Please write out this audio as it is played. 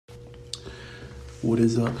What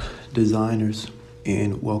is up, designers?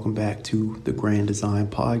 And welcome back to the Grand Design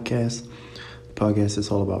Podcast. The podcast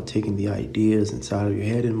is all about taking the ideas inside of your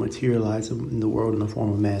head and materialize them in the world in the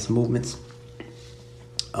form of mass movements.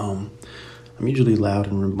 I'm usually loud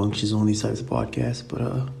and rambunctious on these types of podcasts,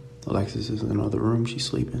 but Alexis is in another room. She's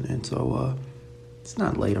sleeping, and so it's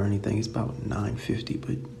not late or anything. It's about 9:50,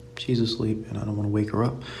 but she's asleep, and I don't want to wake her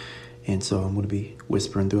up. And so I'm going to be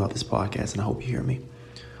whispering throughout this podcast, and I hope you hear me.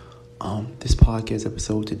 This podcast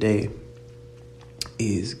episode today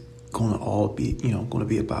is going to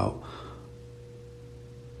be about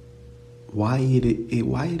why it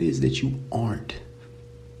is that you aren't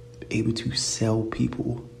able to sell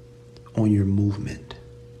people on your movement.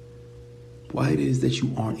 Why it is that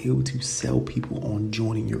you aren't able to sell people on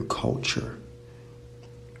joining your culture.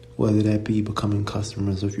 Whether that be becoming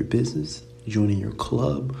customers of your business, joining your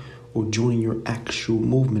club, or joining your actual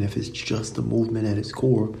movement, if it's just a movement at its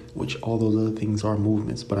core, which all those other things are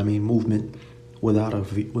movements, but I mean movement without a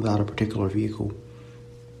particular vehicle.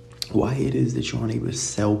 Why it is that you aren't able to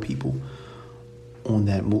sell people on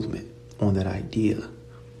that movement, on that idea,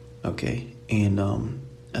 okay? And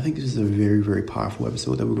I think this is a very, very powerful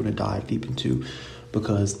episode that we're going to dive deep into,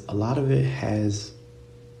 because a lot of it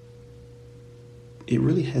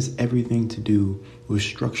really has everything to do with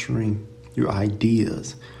structuring your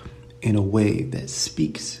ideas in a way that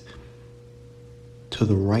speaks to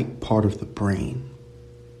the right part of the brain.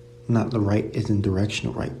 Not the right as in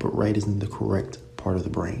directional right, but right as in the correct part of the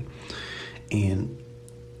brain. And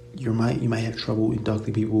you might have trouble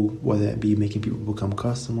inducting people, whether that be making people become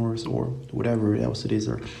customers or whatever else it is,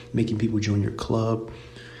 or making people join your club,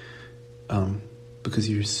 because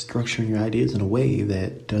you're structuring your ideas in a way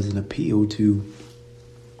that doesn't appeal to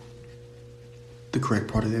the correct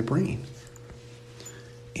part of their brain.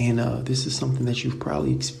 And this is something that you've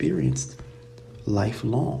probably experienced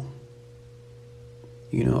lifelong.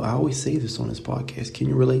 You know, I always say this on this podcast. Can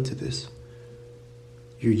you relate to this?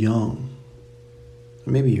 You're young.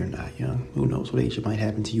 Or maybe you're not young. Who knows what age it might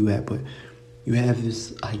happen to you at. But you have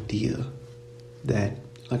this idea that,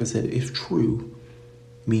 like I said, if true,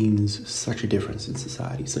 means such a difference in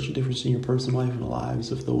society. Such a difference in your personal life and the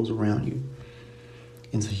lives of those around you.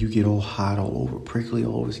 And so you get all hot all over, prickly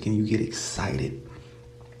all over skin. You get excited.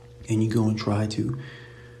 And you go and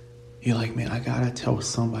you're like, man, I gotta tell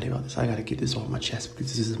somebody about this. I gotta get this off my chest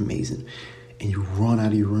because this is amazing. And you run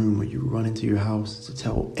out of your room or you run into your house to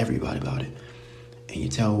tell everybody about it. And you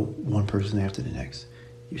tell one person after the next.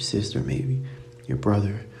 Your sister, maybe, your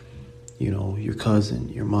brother, your cousin,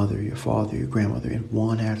 your mother, your father, your grandmother, and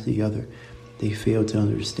one after the other. They fail to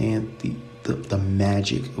understand the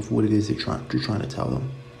magic of what it is you're trying to tell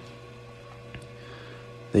them.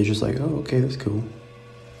 They're just like, oh, okay, that's cool.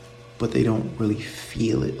 But they don't really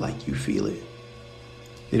feel it like you feel it.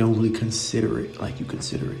 They don't really consider it like you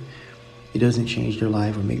consider it. It doesn't change their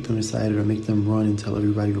life or make them excited or make them run and tell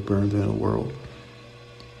everybody to burn them in the world.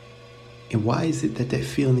 And why is it that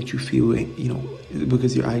feeling that you feel,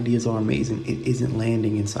 because your ideas are amazing, it isn't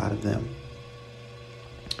landing inside of them?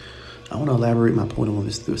 I want to elaborate my point on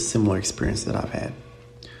this through a similar experience that I've had.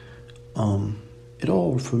 It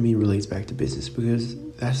all, for me, relates back to business, because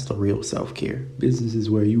that's the real self-care. Business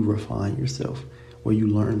is where you refine yourself, where you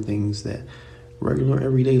learn things that regular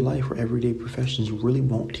everyday life or everyday professions really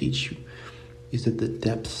won't teach you. Is that the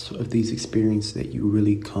depths of these experiences that you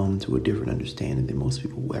really come to a different understanding than most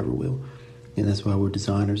people ever will. And that's why we're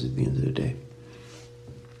designers at the end of the day.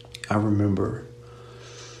 I remember,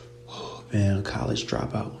 a college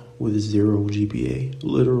dropout with a 0 GPA,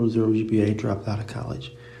 literal 0 GPA, dropped out of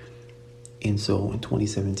college. And so in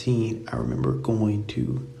 2017, I remember going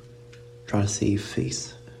to try to save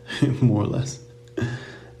face, more or less.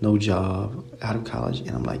 No job, out of college. And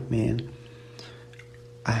I'm like, man,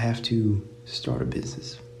 I have to start a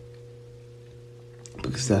business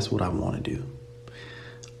because that's what I want to do.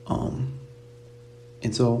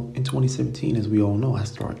 And so in 2017, as we all know, I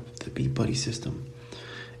started the Beat Buddy system.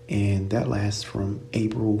 And that lasts from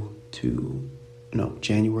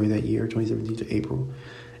January that year, 2017 to April.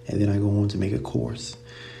 And then I go on to make a course.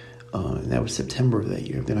 And that was September of that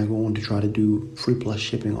year. Then I go on to try to do free plus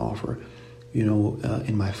shipping offer,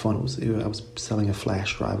 in my funnels. I was selling a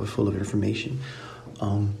flash drive full of information.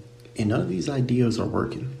 And none of these ideas are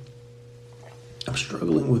working. I'm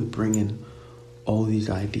struggling with bringing all these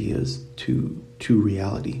ideas to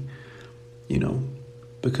reality,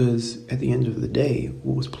 because at the end of the day,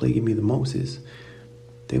 what was plaguing me the most is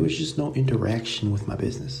there was just no interaction with my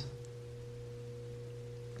business.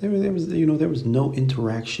 There was no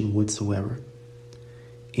interaction whatsoever.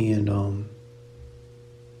 And,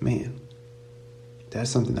 that's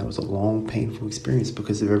something that was a long, painful experience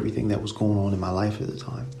because of everything that was going on in my life at the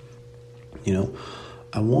time. You know,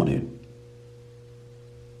 I wanted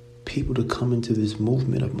people to come into this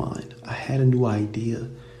movement of mine. I had a new idea,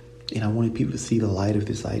 and I wanted people to see the light of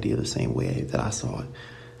this idea the same way that I saw it.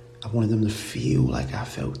 I wanted them to feel like I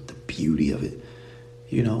felt the beauty of it.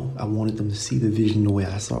 You know, I wanted them to see the vision the way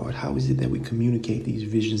I saw it. How is it that we communicate these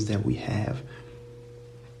visions that we have?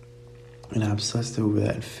 And I obsessed over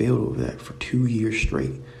that and failed over that for 2 years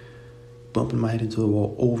straight, bumping my head into the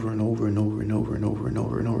wall over and over and over and over and over and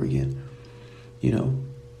over and over again. You know,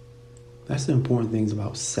 that's the important things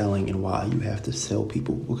about selling and why you have to sell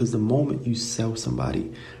people. Because the moment you sell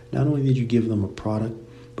somebody, not only did you give them a product,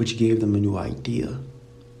 but you gave them a new idea.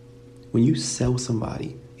 When you sell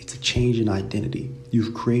somebody, it's a change in identity.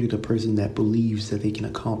 You've created a person that believes that they can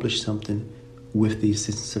accomplish something with the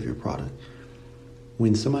assistance of your product.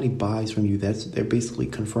 When somebody buys from you, they're basically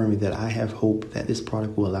confirming that I have hope that this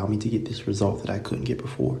product will allow me to get this result that I couldn't get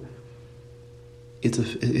before. It's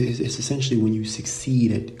essentially when you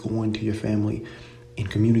succeed at going to your family and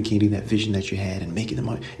communicating that vision that you had and making them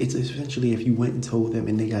money. It's essentially if you went and told them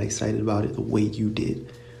and they got excited about it the way you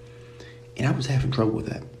did. And I was having trouble with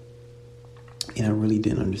that. And I really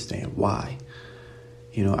didn't understand why.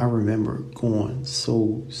 You know, I remember going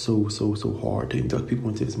so hard to induct people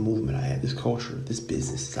into this movement. I had this culture, this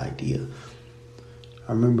business, this idea.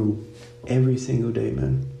 I remember every single day,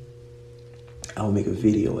 man, I would make a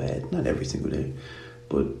video ad. Not every single day,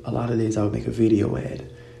 but a lot of days I would make a video ad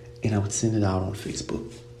and I would send it out on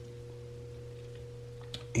Facebook.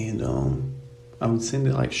 And I would send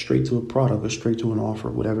it like straight to a product or straight to an offer,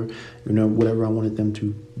 whatever, you know, whatever I wanted them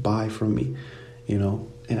to buy from me, you know.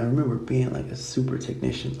 And I remember being like a super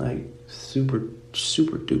technician, like super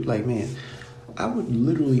dude. Like, man, I would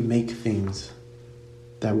literally make things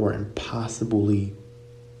that were impossibly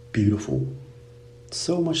beautiful.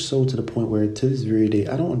 So much so to the point where to this very day,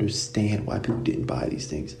 I don't understand why people didn't buy these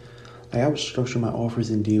things. Like, I would structure my offers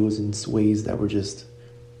and deals in ways that were just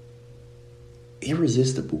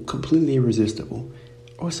irresistible, completely irresistible.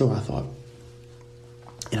 Or so I thought.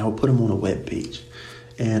 And I would put them on a web page.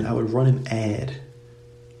 And I would run an ad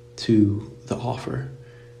to the offer.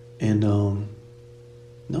 And no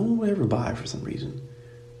one would ever buy it for some reason.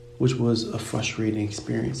 Which was a frustrating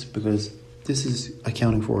experience because this is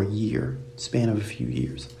accounting for a year, span of a few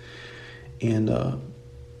years. And a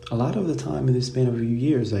lot of the time in this span of a few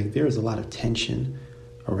years, like there's a lot of tension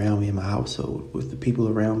around me in my household with the people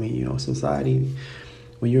around me. You know, society,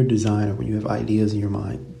 when you're a designer, when you have ideas in your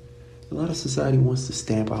mind, a lot of society wants to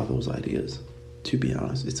stamp out those ideas, to be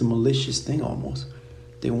honest. It's a malicious thing almost.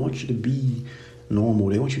 They want you to be normal.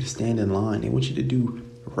 They want you to stand in line. They want you to do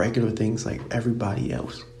regular things like everybody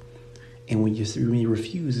else. And when you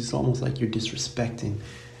refuse, it's almost like you're disrespecting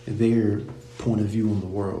their point of view on the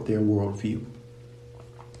world, their worldview.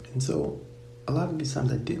 And so a lot of these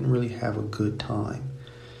times I didn't really have a good time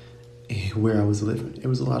where I was living. It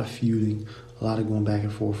was a lot of feuding, a lot of going back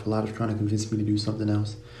and forth, a lot of trying to convince me to do something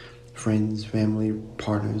else. Friends, family,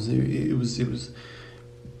 partners. It was,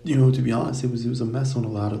 you know, to be honest, it was a mess on a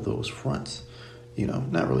lot of those fronts. You know,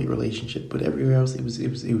 not really a relationship, but everywhere else, it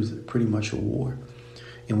was pretty much a war.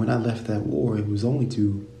 And when I left that war, it was only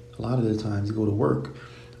to, a lot of the times, go to work,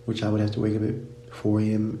 which I would have to wake up at 4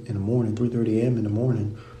 a.m. in the morning, 3:30 a.m. in the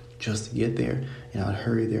morning, just to get there. And I'd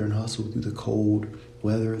hurry there and hustle through the cold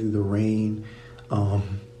weather, through the rain,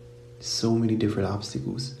 so many different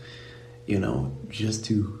obstacles, you know, just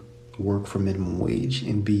to work for minimum wage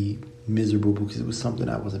and be miserable because it was something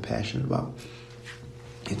I wasn't passionate about.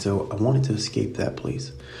 And so I wanted to escape that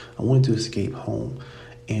place. I wanted to escape home.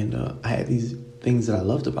 And I had these things that I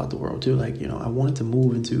loved about the world too. Like, you know, I wanted to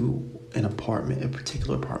move into an apartment, a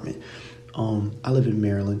particular apartment. I lived in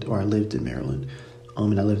Maryland.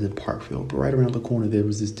 And I lived in Parkville. But right around the corner, there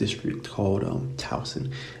was this district called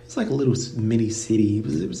Towson. It's like a little mini city. It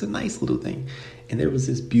was a nice little thing. And there was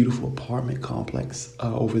this beautiful apartment complex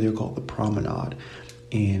over there called the Promenade.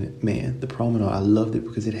 And man, the Promenade, I loved it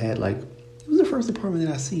because it had like, it was the first apartment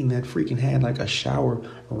that I seen that freaking had like a shower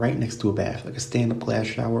right next to a bath, like a stand-up glass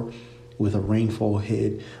shower with a rainfall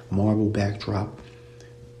head, marble backdrop,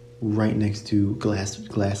 right next to glass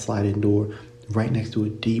sliding door, right next to a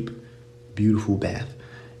deep, beautiful bath,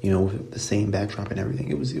 you know, with the same backdrop and everything.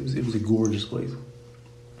 It was a gorgeous place.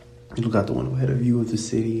 You look out the window, had a view of the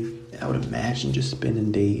city. And I would imagine just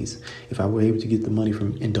spending days, if I were able to get the money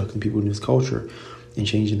from inducting people in this culture and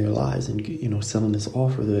changing their lives and, you know, selling this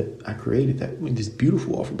offer that I created, this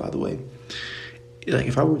beautiful offer, by the way. Like,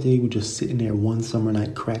 if I were able to just sit in there one summer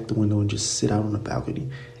night, crack the window and just sit out on the balcony,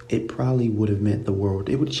 it probably would have meant the world.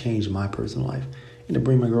 It would change my personal life. And to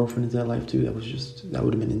bring my girlfriend into that life too, that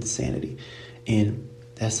would have been insanity. And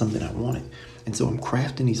that's something I wanted. And so I'm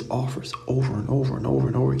crafting these offers over and over and over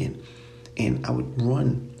and over again. And I would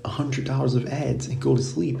run $100 of ads and go to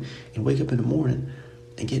sleep and wake up in the morning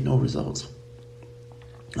and get no results.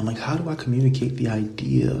 I'm like, how do I communicate the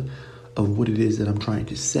idea of what it is that I'm trying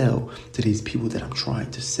to sell to these people that I'm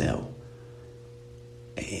trying to sell?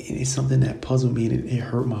 And it's something that puzzled me, and it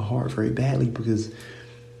hurt my heart very badly, because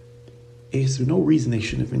it's no reason they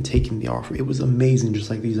shouldn't have been taking the offer. It was amazing, just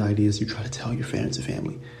like these ideas you try to tell your friends and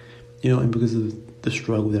family. And because of the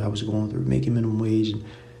struggle that I was going through, making minimum wage and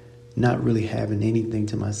not really having anything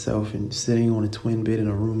to myself, and sitting on a twin bed in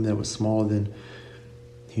a room that was smaller than,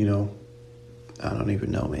 I don't even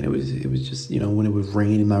know, man. It was just, when it would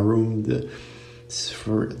rain in my room, the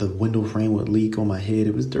window frame would leak on my head.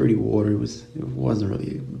 It was dirty water. It wasn't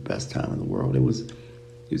really the best time in the world. It was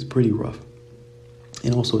pretty rough.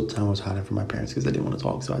 And also at the time I was hiding from my parents because I didn't want to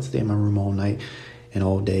talk. So I'd stay in my room all night and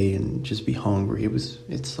all day and just be hungry.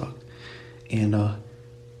 It sucked. And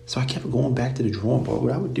so I kept going back to the drawing board.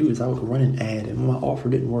 What I would do is I would run an ad, and when my offer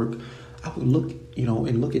didn't work, I would look,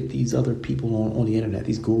 and look at these other people on the internet,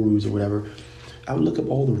 these gurus or whatever. I would look up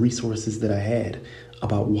all the resources that I had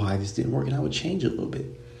about why this didn't work, and I would change it a little bit.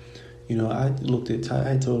 I took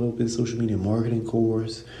a little bit of social media marketing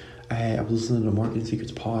course. I was listening to Marketing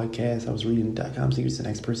Secrets podcast. I was reading .com Secrets and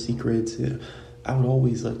Expert Secrets. I would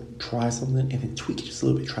always try something and then tweak it just a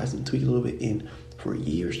little bit, tweak it a little bit. And for a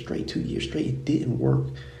year straight, 2 years straight, it didn't work.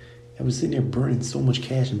 I was sitting there burning so much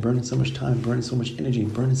cash and burning so much time, burning so much energy,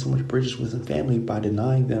 and burning so much bridges with some family by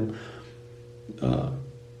denying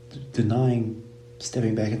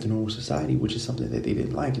stepping back into normal society, which is something that they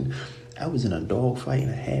didn't like. And I was in a dogfight,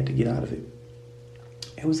 and I had to get out of it.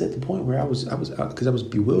 It was at the point where I was because I was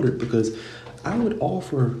bewildered, because I would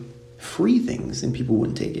offer free things and people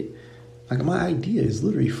wouldn't take it. Like, my idea is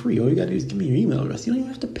literally free. All you gotta do is give me your email address. You don't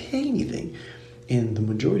even have to pay anything. And the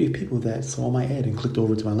majority of people that saw my ad and clicked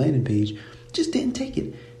over to my landing page just didn't take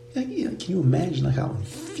it. Can you imagine how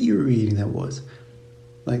infuriating that was?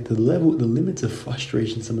 Like, the limits of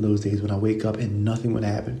frustration some of those days when I wake up and nothing would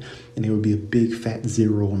happen, and there would be a big fat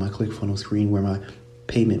zero on my ClickFunnels screen where my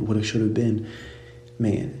payment should have been.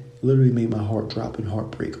 Man, literally made my heart drop in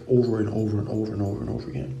heartbreak over and over and over and over and over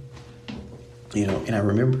again. And I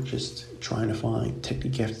remember just trying to find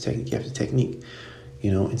technique after technique after technique,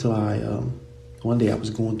 until one day I was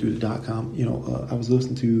going through the .com, I was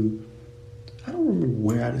listening to, I don't remember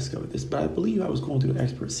where I discovered this, but I believe I was going through the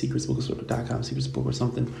Expert Secrets book, or sort of .com Secrets book or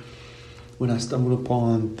something, when I stumbled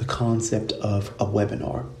upon the concept of a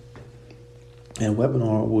webinar. And a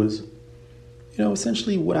webinar was,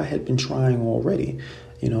 essentially what I had been trying already,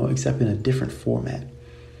 except in a different format.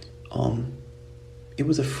 It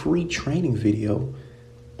was a free training video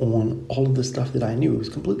on all of the stuff that I knew. It was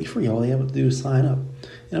completely free. All they had to do was sign up.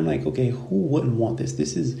 And I'm like, okay, who wouldn't want this?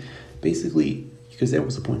 This is basically, because there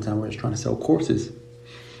was a point in time where I was trying to sell courses,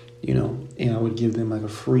 and I would give them a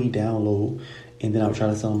free download, and then I would try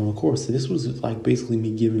to sell them on a course. So this was basically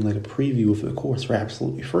me giving a preview of the course for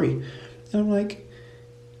absolutely free. And I'm like,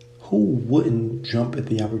 who wouldn't jump at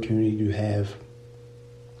the opportunity to have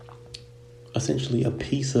essentially a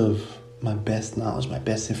piece of my best knowledge, my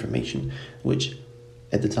best information, which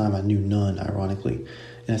at the time I knew none, ironically,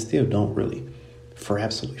 and I still don't really, for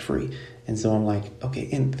absolutely free. And so I'm like, okay,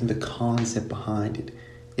 and the concept behind it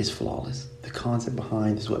is flawless. The concept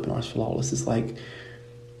behind this webinar is flawless. It's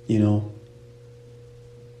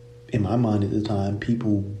in my mind at the time,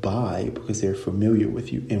 people buy because they're familiar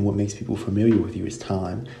with you, and what makes people familiar with you is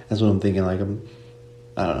time. That's what I'm thinking. I don't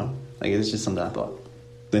know. It's just something I thought.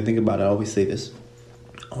 Then think about it. I always say this.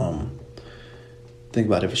 Think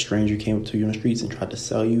about if a stranger came up to you on the streets and tried to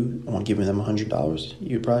sell you on giving them $100,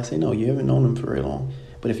 you'd probably say no. You haven't known them for very long.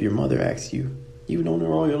 But if your mother asks you, you've known her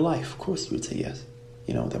all your life, of course you would say yes.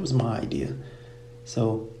 That was my idea.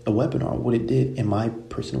 So a webinar, what it did in my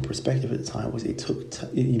personal perspective at the time was it took,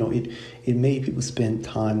 it made people spend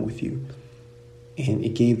time with you, and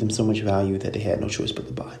it gave them so much value that they had no choice but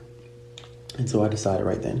to buy. And so I decided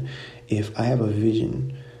right then, if I have a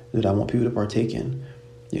vision that I want people to partake in,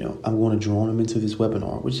 I'm going to draw them into this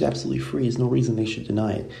webinar, which is absolutely free. There's no reason they should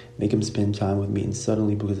deny it. Make them spend time with me, and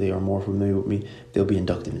suddenly, because they are more familiar with me, they'll be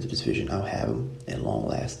inducted into this vision. I'll have them at long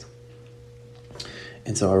last.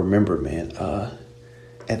 And so I remember, man,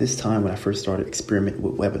 at this time when I first started experimenting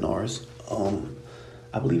with webinars,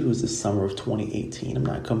 I believe it was the summer of 2018. I'm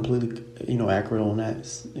not completely, accurate on that.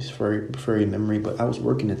 It's very memory, but I was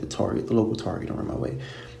working at the Target, the local Target around my way.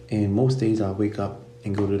 And most days I wake up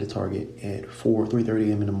and go to the Target at 3:30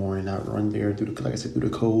 a.m. in the morning. I would run there through the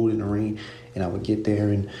cold and the rain, and I would get there,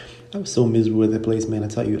 and I was so miserable at that place, man. I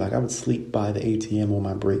tell you, like I would sleep by the ATM on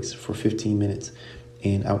my breaks for 15 minutes,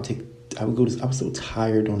 and I was so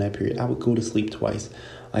tired on that period. I would go to sleep twice.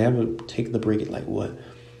 Like I would take the break at like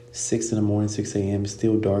 6 in the morning, 6 a.m.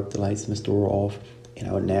 Still dark, the lights in the store are off, and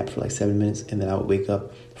I would nap for like 7 minutes, and then I would wake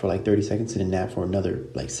up for like 30 seconds and then nap for another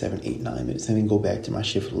like 7, 8, 9 minutes, and then go back to my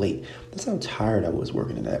shift late. That's how tired I was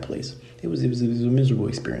working in that place. It was a miserable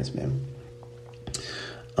experience, man.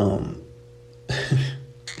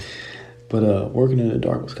 But working in the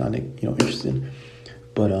dark was kind of, interesting.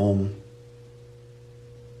 But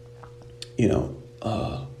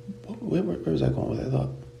where was I going with that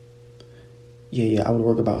thought? Yeah, I would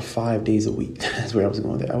work about 5 days a week. That's where I was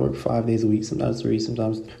going with that. I work 5 days a week, sometimes 3,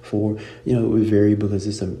 sometimes 4. It would vary because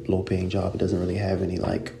it's a low-paying job. It doesn't really have any,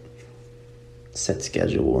 like, set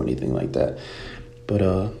schedule or anything like that.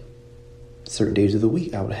 But certain days of the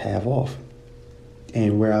week, I would have off.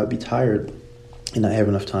 And where I would be tired and not have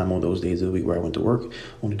enough time on those days of the week where I went to work,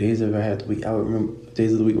 on the days that I had the week, I would remember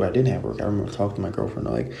days of the week where I didn't have work. I remember talking to my girlfriend,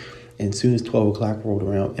 like, and as soon as 12 o'clock rolled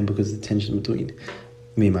around, and because of the tension between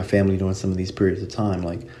me and my family during some of these periods of time,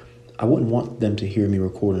 like, I wouldn't want them to hear me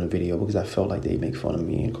recording a video because I felt like they'd make fun of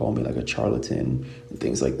me and call me like a charlatan and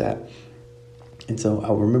things like that. And so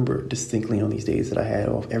I remember distinctly on these days that I had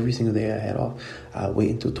off, every single day I had off, I'd wait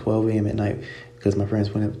until 12 a.m. at night because my friends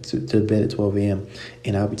went up to bed at 12 a.m.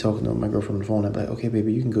 and I'd be talking to my girlfriend on the phone. I'd be like, okay,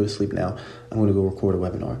 baby, you can go to sleep now. I'm going to go record a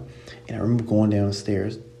webinar. And I remember going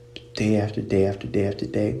downstairs day after day after day after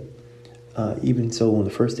day. Even so on the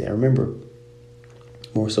first day, I remember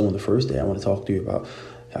more so on the first day I want to talk to you about,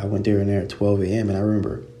 I went there and there at 12 a.m. and I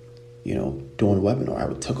remember, doing a webinar,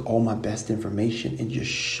 I took all my best information and just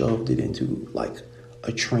shoved it into like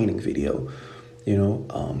a training video,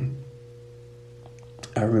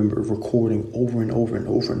 I remember recording over and over and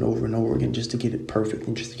over and over and over again just to get it perfect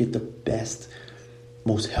and just to get the best,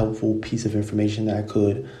 most helpful piece of information that I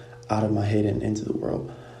could out of my head and into the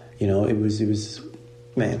world. It was,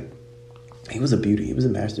 man, it was a beauty. It was a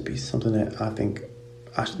masterpiece, something that I think,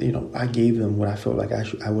 I gave them what I felt like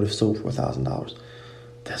I would have sold for $1,000.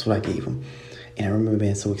 That's what I gave them. And I remember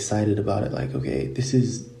being so excited about it. Like, okay, this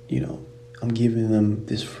is, I'm giving them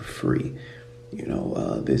this for free.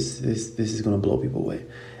 This is going to blow people away.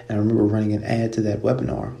 And I remember running an ad to that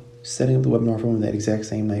webinar, setting up the webinar for them that exact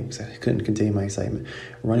same night because I couldn't contain my excitement.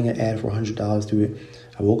 Running an ad for $100 to it.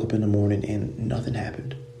 I woke up in the morning and nothing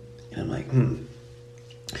happened. And I'm like,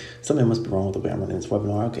 something must be wrong with the way I'm running this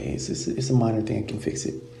webinar. Okay, it's a minor thing. I can fix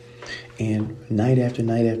it. And night after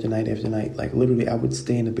night after night after night, like literally I would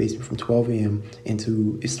stay in the basement from 12 a.m.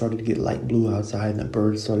 until it started to get light blue outside and the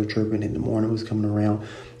birds started chirping and the morning was coming around.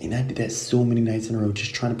 And I did that so many nights in a row,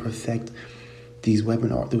 just trying to perfect those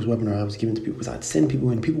webinars I was giving to people, because I'd send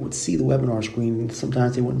people in, people would see the webinar screen, and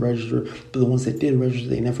sometimes they wouldn't register, but the ones that did register,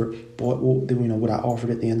 they never bought what I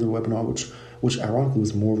offered at the end of the webinar, which ironically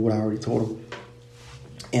was more of what I already told them.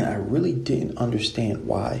 And I really didn't understand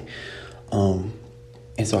why.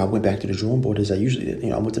 And so I went back to the drawing board as I usually did.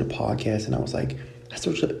 I went to the podcast and I was like, I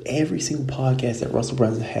searched up every single podcast that Russell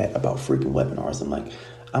Brunson had about freaking webinars. I'm like,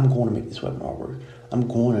 I'm going to make this webinar work. I'm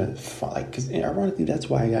going to find, because ironically, that's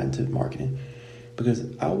why I got into marketing. Because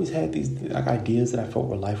I always had these ideas that I felt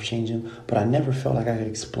were life-changing, but I never felt like I could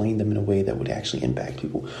explain them in a way that would actually impact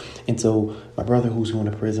people. And so my brother who's going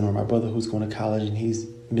to prison, or my brother who's going to college and he's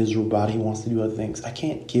miserable about it, he wants to do other things, I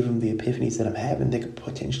can't give him the epiphanies that I'm having that could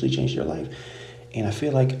potentially change their life. And I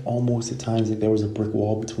feel like almost at times like there was a brick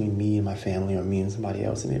wall between me and my family, or me and somebody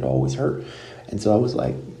else, and it always hurt. And so I was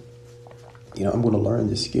like, I'm going to learn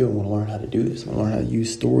this skill. I'm going to learn how to do this. I'm going to learn how to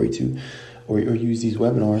use story to, or use these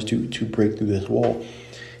webinars to break through this wall.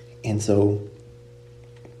 And so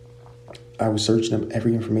I was searching up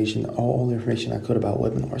every information, all the information I could about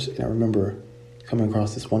webinars. And I remember coming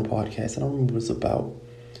across this one podcast. I don't remember what it was about,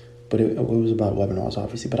 but it was about webinars,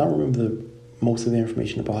 obviously. But I don't remember most of the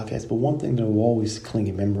information in the podcast. But one thing that will always cling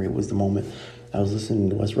in memory was the moment I was listening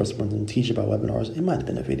to Wes Russell Brunson teach about webinars. It might have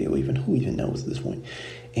been a video even. Who even knows at this point?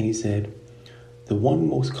 And he said, the one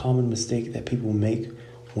most common mistake that people make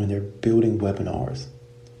when they're building webinars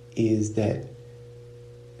is that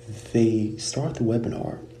they start the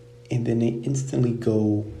webinar and then they instantly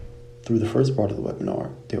go through the first part of the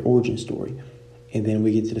webinar, their origin story. And then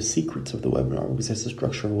we get to the secrets of the webinar, because that's the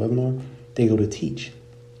structure of a webinar. They go to teach.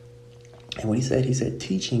 And what he said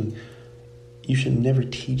teaching, you should never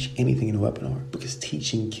teach anything in a webinar, because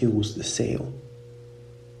teaching kills the sale.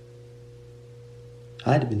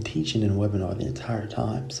 I had been teaching in a webinar the entire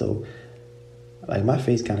time. So like my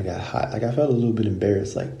face kind of got hot. Like I felt a little bit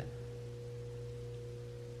embarrassed. But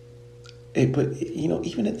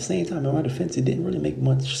even at the same time, in my defense, it didn't really make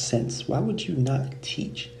much sense. Why would you not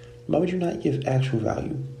teach? Why would you not give actual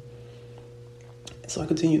value? So I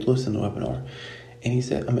continued to listen to the webinar. And he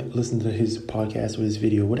said, listen to his podcast or his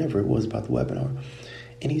video, whatever it was about the webinar.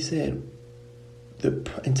 And he said, the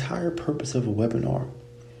entire purpose of a webinar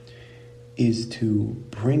is to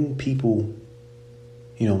bring people,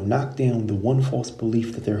 knock down the one false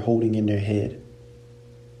belief that they're holding in their head.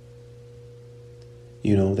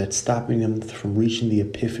 That's stopping them from reaching the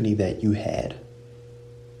epiphany that you had,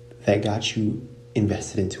 that got you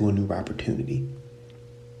invested into a new opportunity.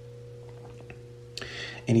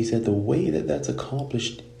 And he said the way that that's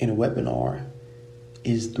accomplished in a webinar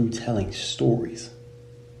is through telling stories.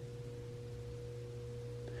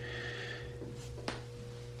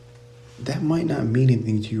 That might not mean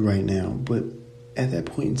anything to you right now, but at that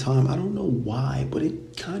point in time, I don't know why, but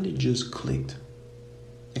it kind of just clicked.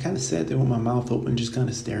 I kind of sat there with my mouth open, just kind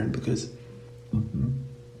of staring, because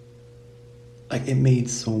it made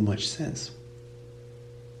so much sense.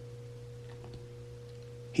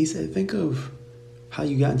 He said, think of how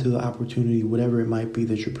you got into the opportunity, whatever it might be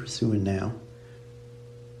that you're pursuing now.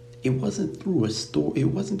 It wasn't through a story. It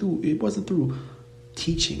wasn't through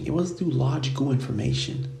teaching. It wasn't through logical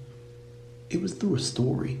information. It was through a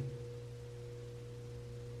story.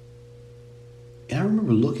 And I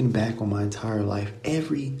remember looking back on my entire life,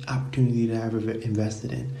 every opportunity that I ever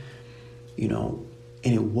invested in,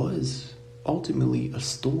 and it was ultimately a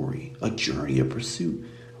story, a journey, a pursuit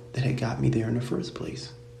that had got me there in the first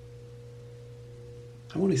place.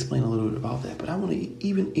 I want to explain a little bit about that, but I want to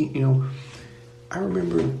even, I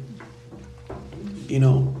remember,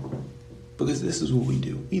 because this is what we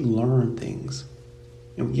do. We learn things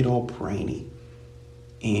and we get all brainy.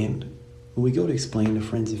 And when we go to explain to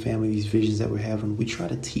friends and family these visions that we're having, we try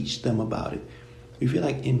to teach them about it. We feel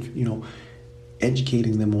like,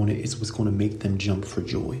 educating them on it is what's going to make them jump for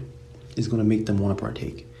joy. It's going to make them want to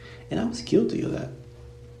partake. And I was guilty of that.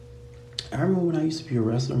 I remember when I used to be a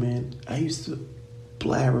wrestler, man, I used to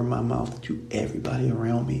blabber my mouth to everybody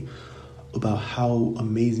around me about how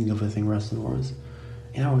amazing of a thing wrestling was.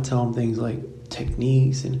 And I would tell them things like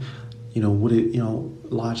techniques and,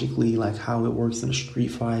 logically, like how it works in a street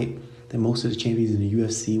fight, that most of the champions in the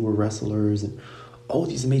UFC were wrestlers, and all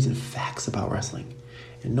these amazing facts about wrestling.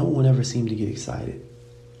 And no one ever seemed to get excited.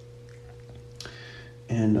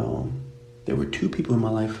 And there were two people in my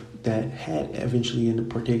life that had eventually ended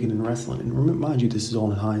up partaking in wrestling. And remember, mind you, this is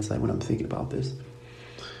all in hindsight when I'm thinking about this.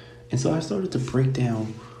 And so I started to break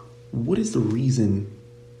down what is the reason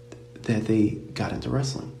that they got into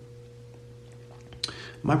wrestling.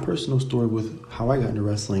 My personal story with how I got into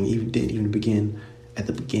wrestling didn't even begin at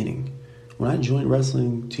the beginning. When I joined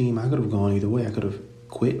wrestling team, I could have gone either way. I could have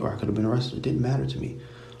quit or I could have been a wrestler. It didn't matter to me.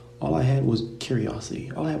 All I had was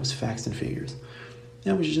curiosity. All I had was facts and figures.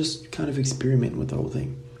 And I was just kind of experimenting with the whole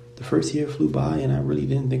thing. The first year flew by and I really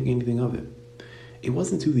didn't think anything of it. It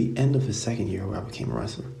wasn't until the end of the second year where I became a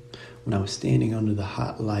wrestler. When I was standing under the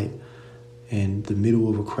hot light in the middle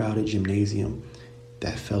of a crowded gymnasium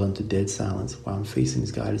that fell into dead silence while I'm facing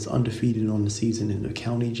this guy that's undefeated on the season in the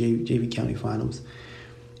JV county finals,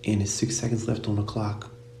 and there's 6 seconds left on the clock.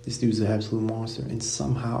 This dude's an absolute monster, and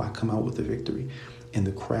somehow I come out with the victory, and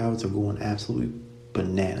the crowds are going absolutely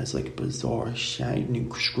bananas, like bizarre, shouting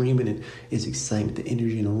and screaming, and it's excitement. The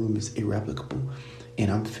energy in the room is irreplicable, and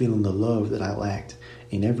I'm feeling the love that I lacked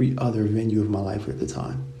in every other venue of my life at the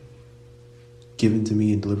time, given to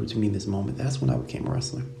me and delivered to me in this moment. That's when I became a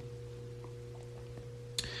wrestler.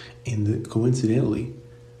 And coincidentally,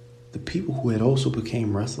 the people who had also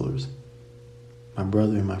became wrestlers, my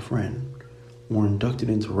brother and my friend, were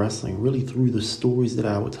inducted into wrestling really through the stories that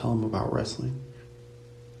I would tell them about wrestling.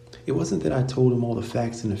 It wasn't that I told them all the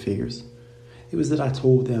facts and the figures. It was that I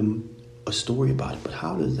told them a story about it. But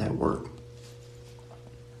how does that work?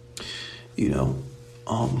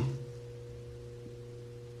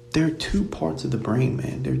 There are two parts of the brain,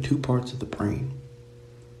 man. There are two parts of the brain.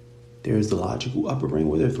 There's the logical upper brain.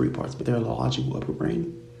 Well, there are three parts, but there's the logical upper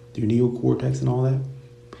brain, the neocortex and all that.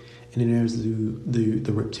 And then there's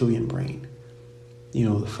the reptilian brain,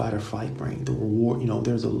 the fight or flight brain, the reward.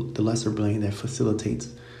 There's the lesser brain that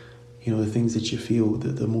facilitates, the things that you feel,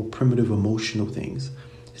 the more primitive emotional things.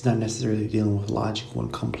 It's not necessarily dealing with logical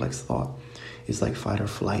and complex thought. It's like fight or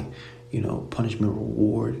flight, punishment,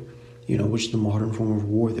 reward, which is the modern form of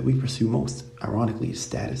reward that we pursue most, ironically, is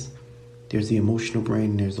status. There's the emotional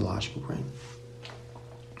brain and there's the logical brain.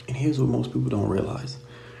 And here's what most people don't realize.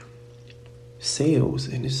 Sales,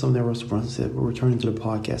 and this is something that Russell Brunson said, we're returning to the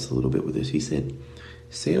podcast a little bit with this. He said,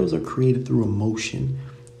 sales are created through emotion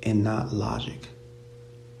and not logic,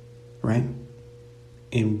 right?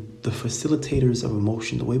 And the facilitators of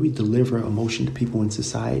emotion, the way we deliver emotion to people in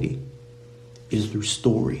society, is through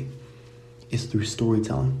story. It's through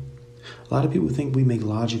storytelling. A lot of people think we make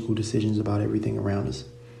logical decisions about everything around us.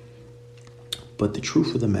 But the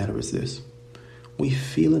truth of the matter is this. We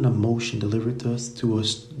feel an emotion delivered to us through a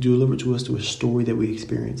story that we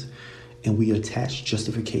experience, and we attach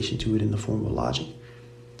justification to it in the form of logic.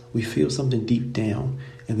 We feel something deep down,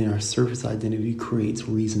 and then our surface identity creates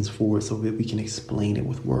reasons for it so that we can explain it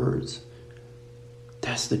with words.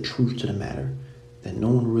 That's the truth to the matter that no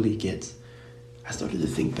one really gets. I started to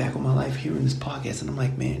think back on my life hearing this podcast, and I'm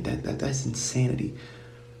like, man, that's insanity.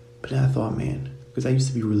 But then I thought, man, because I used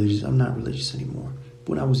to be religious. I'm not religious anymore.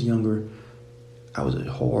 When I was younger, I was a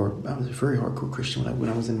very hardcore Christian when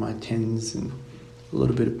I was in my 10s, and a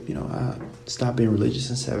little bit of, I stopped being religious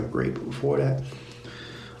in 7th grade. But before that,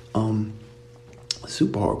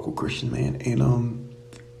 super hardcore Christian, man. And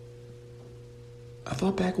I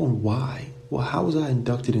thought back on why. Well, how was I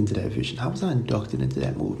inducted into that vision? How was I inducted into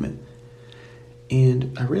that movement?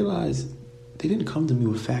 And I realized they didn't come to me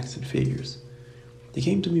with facts and figures. They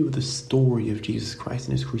came to me with the story of Jesus Christ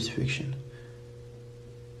and his crucifixion.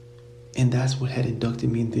 And that's what had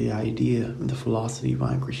inducted me into the idea and the philosophy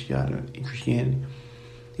behind Christianity.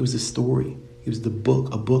 It was a story. It was a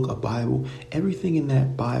Bible. Everything in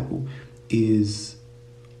that Bible is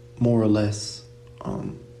more or less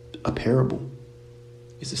a parable.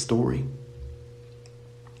 It's a story.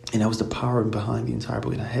 And that was the power behind the entire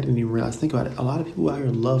book. And I hadn't even realized, think about it. A lot of people out here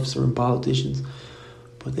love certain politicians,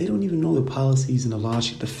 but they don't even know the policies and the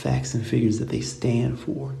logic, the facts and figures that they stand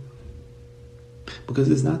for. Because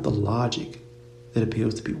it's not the logic that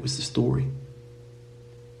appeals to people, it's the story.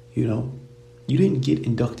 You didn't get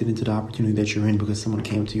inducted into the opportunity that you're in because someone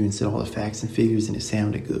came to you and said all the facts and figures and it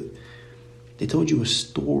sounded good. They told you a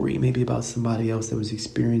story, maybe about somebody else that was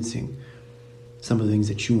experiencing some of the things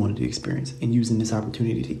that you wanted to experience and using this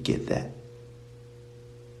opportunity to get that.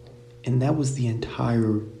 And that was the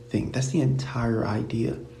entire thing. That's the entire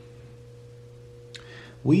idea.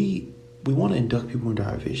 We want to induct people into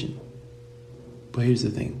our vision. But here's the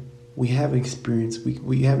thing. We have an experience.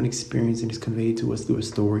 We have an experience and it's conveyed to us through a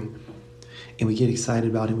story. And we get excited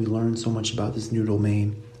about it. We learn so much about this new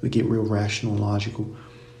domain. We get real rational and logical.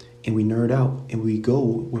 And we nerd out and we go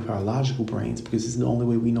with our logical brains because it's the only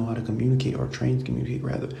way we know how to communicate, or train to communicate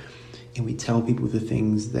rather. And we tell people the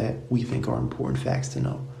things that we think are important facts to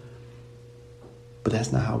know. But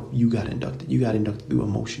that's not how you got inducted. You got inducted through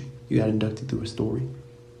emotion. You got inducted through a story.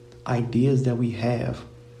 Ideas that we have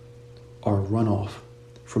are a runoff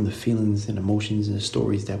from the feelings and emotions and the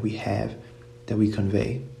stories that we have, that we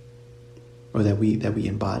convey, or that we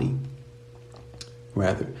embody,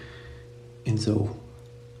 rather. And so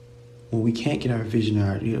when we can't get our vision,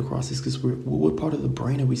 our idea across, it's because what part of the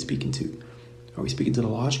brain are we speaking to? Are we speaking to the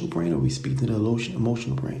logical brain, or are we speaking to the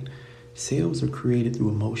emotional brain? Sales are created through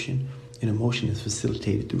emotion, and emotion is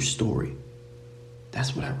facilitated through story.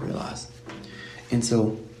 That's what I realized. And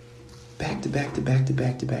so back to back,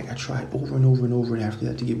 I tried over and over and over after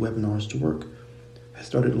that to get webinars to work. I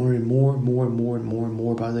started learning more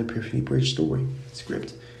about the Epiphany Bridge story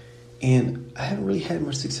script. And I haven't really had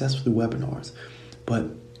much success with the webinars, but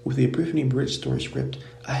with the Epiphany Bridge story script,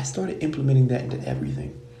 I started implementing that into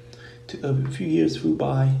everything. A few years flew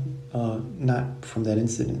by, not from that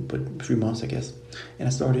incident, but a few months, I guess. And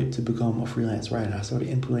I started to become a freelance writer. I started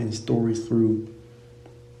implementing stories through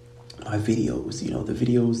my videos, the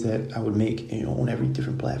videos that I would make, on every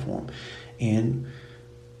different platform. And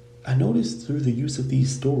I noticed through the use of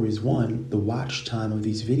these stories, one, the watch time of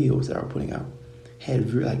these videos that I was putting out had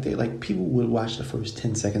people would watch the first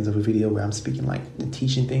 10 seconds of a video where I'm speaking and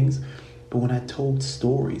teaching things. But when I told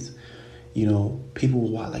stories, people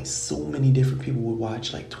would watch, so many different people would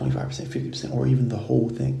watch 25%, 50%, or even the whole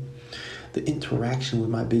thing. The interaction with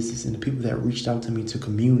my business and the people that reached out to me to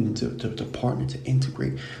commune, to partner, to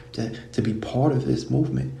integrate, to be part of this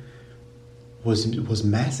movement was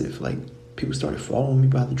massive. People started following me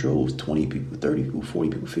by the droves. 20 people, 30 people, 40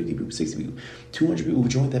 people, 50 people, 60 people, 200 people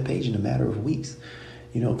joined that page in a matter of weeks.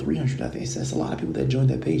 300, I think. That's a lot of people that joined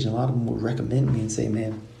that page, and a lot of them would recommend me and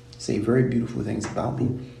say very beautiful things about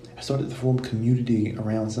me. I started to form community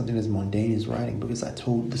around something as mundane as writing, because I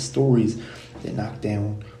told the stories that knocked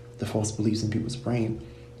down the false beliefs in people's brain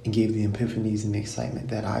and gave the epiphanies and the excitement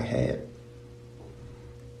that I had.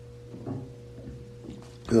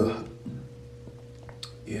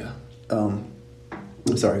 Yeah.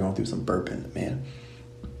 I'm sorry, going through some burping, man.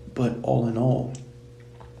 But all in all,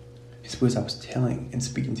 it's because I was telling and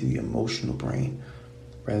speaking to the emotional brain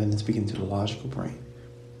rather than speaking to the logical brain.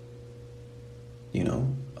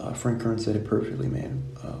 Frank Kern said it perfectly, man.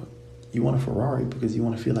 You want a Ferrari because you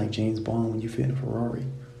want to feel like James Bond when you fit in a Ferrari.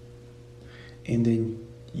 And then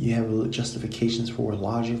you have justifications for it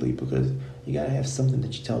logically, because you got to have something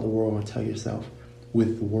that you tell the world or tell yourself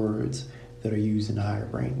with words that are used in the higher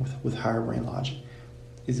brain, with higher brain logic.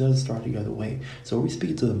 It doesn't start the other way. So are we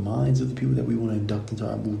speaking to the minds of the people that we want to induct into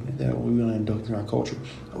our movement, that we want to induct into our culture?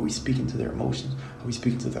 Are we speaking to their emotions? Are we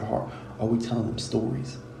speaking to their heart? Are we telling them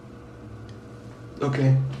stories?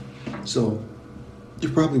 Okay, so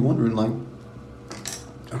you're probably wondering, like,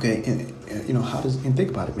 okay, and you know, and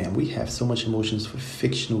think about it, man. We have so much emotions for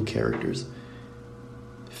fictional characters.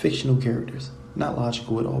 Fictional characters. Not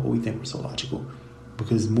logical at all, but we think we're so logical.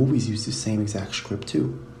 Because movies use the same exact script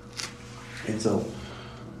too. And so,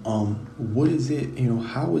 what is it,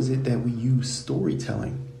 how is it that we use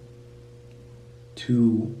storytelling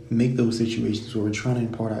to make those situations where we're trying to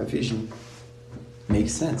impart our vision make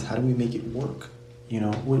sense? How do we make it work?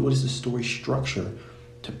 What is the story structure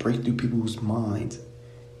to break through people's minds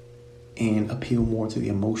and appeal more to the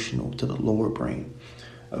emotional, to the lower brain?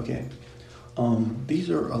 Okay. These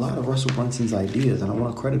are a lot of Russell Brunson's ideas, and I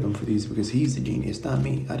want to credit him for these because he's the genius, not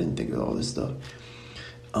me. I didn't think of all this stuff.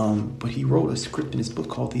 But he wrote a script in his book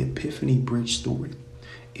called The Epiphany Bridge Story.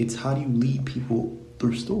 It's how do you lead people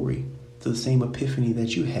through story to the same epiphany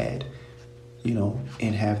that you had,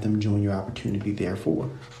 and have them join your opportunity therefore.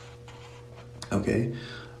 Okay.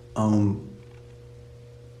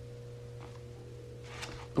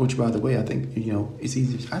 Which, by the way, I think, it's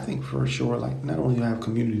easy. I think for sure, like, not only do I have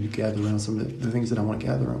community to gather around some of the things that I want to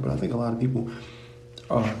gather around, but I think a lot of people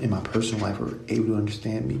in my personal life are able to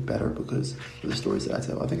understand me better because of the stories that I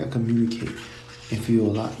tell. I think I communicate and feel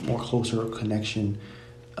a lot more closer connection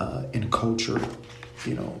and culture,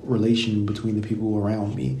 relation between the people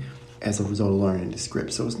around me as a result of learning the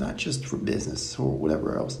script. So it's not just for business or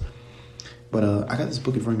whatever else. But I got this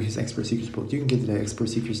book in front of me, his Expert Secrets book. You can get it at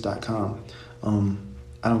expertsecrets.com.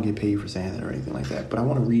 I don't get paid for saying that or anything like that. But I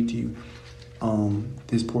want to read to you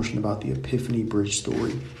this portion about the Epiphany Bridge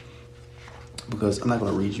Story. Because I'm not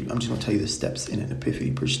going to read you. I'm just going to tell you the steps in an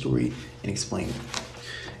Epiphany Bridge Story and explain it.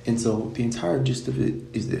 And so the entire gist of it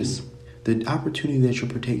is this. The opportunity that you're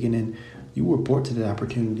partaking in, you were brought to that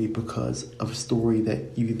opportunity because of a story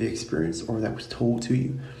that you either experienced or that was told to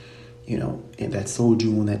you. And that sold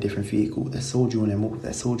you on that different vehicle, that sold you on that movie,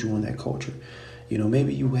 that sold you on that culture.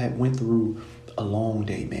 Maybe you went through a long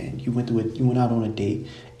day, man. You went out on a date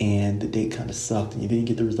and the date kind of sucked and you didn't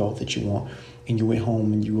get the result that you want. And you went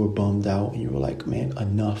home and you were bummed out and you were like, man,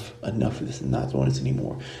 enough of this. I'm not doing this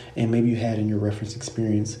anymore. And maybe you had in your reference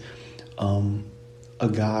experience a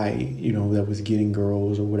guy, that was getting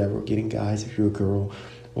girls or whatever, getting guys if you're a girl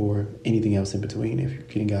or anything else in between. If you're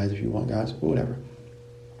getting guys, if you want guys, or whatever.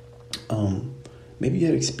 Maybe you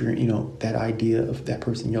had experience, that idea of that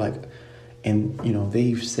person. You're like, and,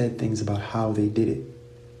 they've said things about how they did it.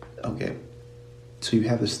 Okay. So you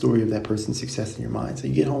have the story of that person's success in your mind. So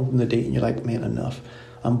you get home from the date and you're like, man, enough.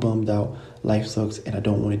 I'm bummed out. Life sucks and I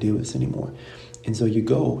don't want to deal with this anymore. And so you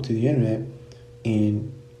go to the internet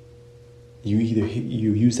and you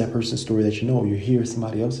use that person's story that or you hear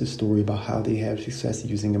somebody else's story about how they have success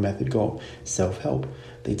using a method called self-help.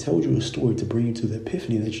 They told you a story to bring you to the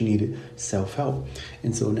epiphany that you needed, self-help.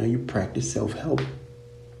 And so now you practice self-help.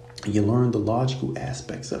 You learn the logical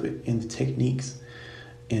aspects of it and the techniques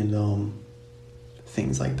and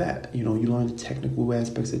things like that. You learn the technical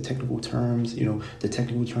aspects, the technical terms, the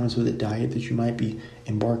technical terms for the diet that you might be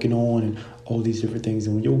embarking on and all these different things.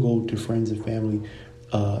 And when you'll go to friends and family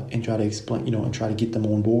and try to explain, and try to get them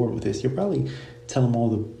on board with this, you'll probably tell them all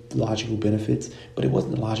the logical benefits, but it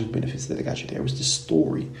wasn't the logical benefits that got you there. It was the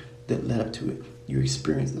story that led up to it. Your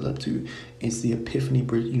experience that led up to it. It's the epiphany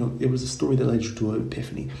bridge. It was a story that led you to an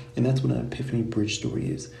epiphany. And that's what an epiphany bridge story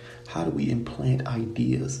is. How do we implant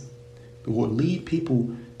ideas or lead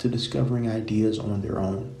people to discovering ideas on their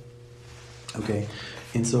own? Okay.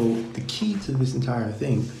 And so the key to this entire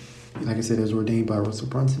thing, like I said, as ordained by Russell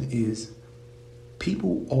Brunson, is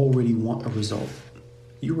people already want a result.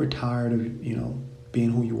 You were tired of,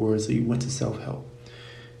 being who you were, so you went to self-help.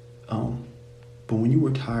 But when you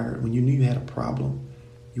were tired, when you knew you had a problem,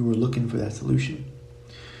 you were looking for that solution.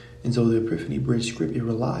 And so the Epiphany Bridge script, it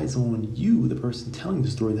relies on you, the person telling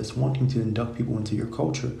the story that's wanting to induct people into your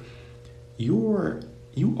culture. You are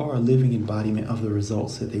a living embodiment of the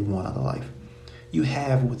results that they want out of life. You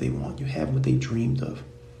have what they want. You have what they dreamed of.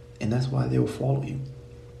 And that's why they will follow you.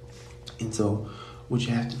 And so what you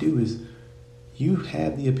have to do is you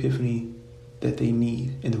have the epiphany that they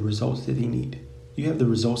need and the results that they need. You have the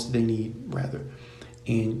results that they need, rather.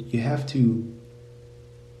 And you have to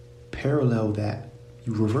parallel that.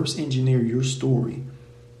 You reverse engineer your story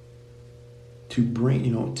to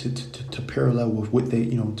bring, to parallel with what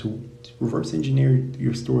they, reverse engineer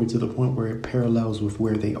your story to the point where it parallels with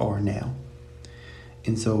where they are now.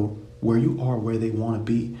 And so where you are, where they want to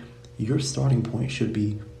be, your starting point should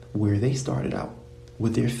be where they started out,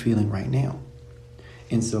 what they're feeling right now.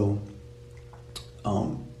 And so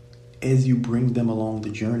as you bring them along the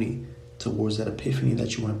journey towards that epiphany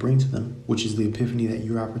that you want to bring to them, which is the epiphany that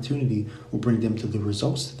your opportunity will bring them to the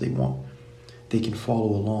results that they want, they can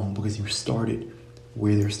follow along because you started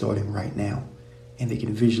where they're starting right now. And they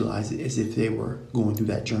can visualize it as if they were going through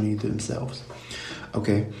that journey themselves.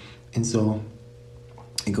 Okay? And so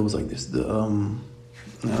it goes like this. Let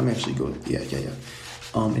me actually go.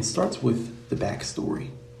 It starts with the backstory.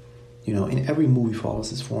 You know, and every movie follows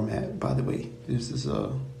this format, by the way. This is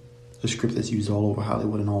a script that's used all over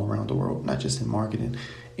Hollywood and all around the world, not just in marketing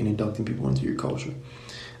and inducting people into your culture.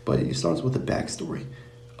 But it starts with the backstory.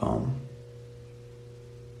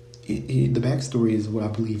 The backstory is what I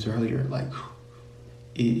believed earlier. Like,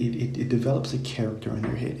 it develops a character in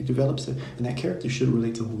their head. And that character should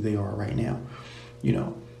relate to who they are right now. You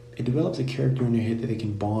know, it develops a character in their head that they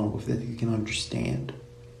can bond with, that they can understand.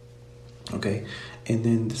 Okay, and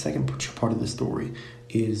then the second part of the story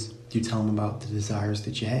is you tell them about the desires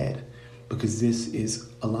that you had, because this is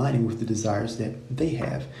aligning with the desires that they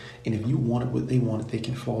have. And if you wanted what they wanted, they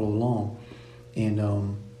can follow along. And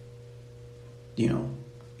you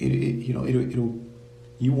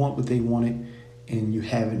want what they wanted, and you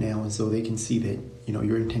have it now, and so they can see that, you know,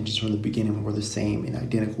 your intentions from the beginning were the same and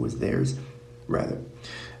identical as theirs, rather.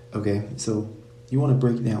 Okay, so you want to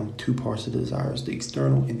break down two parts of the desires, the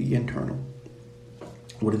external and the internal.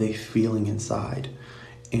 What are they feeling inside?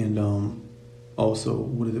 And also,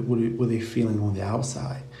 what are they feeling on the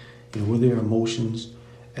outside? You know, what are their emotions,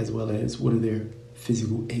 as well as what are their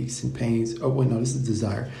physical aches and pains? Oh, wait, no, this is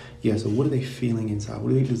desire. Yeah, so what are they feeling inside? What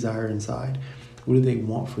do they desire inside? What do they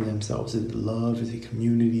want for themselves? Is it love? Is it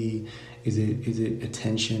community? Is it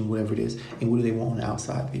attention? Whatever it is. And what do they want on the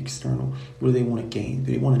outside, the external? What do they want to gain?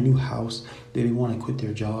 Do they want a new house? Do they want to quit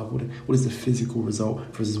their job? What is the physical result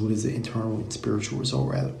versus what is the internal and spiritual result,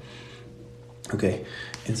 rather? Okay,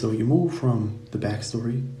 and so you move from the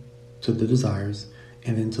backstory to the desires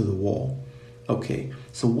and then to the wall. Okay,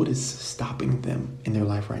 so what is stopping them in their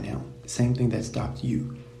life right now? Same thing that stopped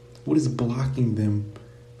you. What is blocking them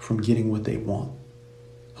from getting what they want?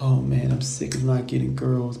 Oh man, I'm sick of not getting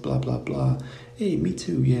girls, blah, blah, blah. Hey, me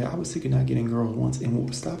too. Yeah, I was sick of not getting girls once. And what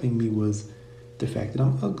was stopping me was the fact that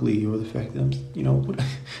I'm ugly, or the fact that I'm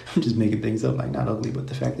just making things up, like not ugly, but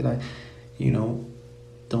the fact that I,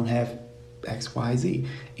 don't have X, Y, Z.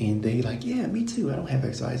 And they like, yeah, me too. I don't have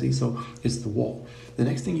X, Y, Z. So it's the wall. The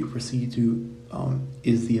next thing you proceed to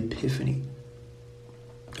is the epiphany.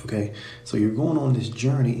 Okay, so you're going on this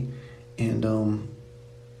journey, and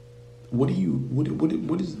what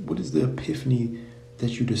is the epiphany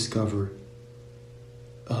that you discover?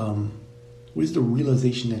 What is the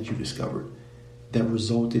realization that you discovered that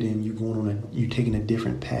resulted in you going on you taking a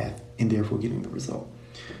different path and therefore getting the result?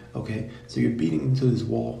 Okay, so you're beating into this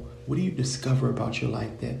wall. What do you discover about your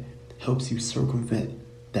life that helps you circumvent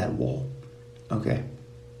that wall? Okay,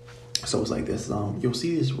 so it's like this. You'll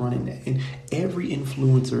see this running, and every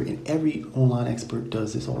influencer and every online expert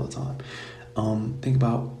does this all the time. Think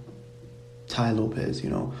about Ty Lopez.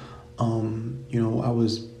 I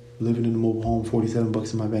was living in a mobile home,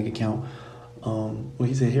 $47 in my bank account.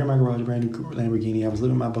 He said, here in my garage, a brand new Lamborghini. I was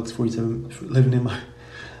living in my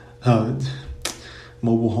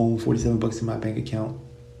mobile home, $47 in my bank account.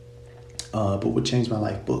 But what changed my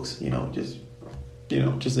life? Books.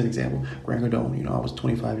 Just an example. Grant Cardone. I was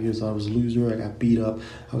 25 years old. I was a loser. I got beat up.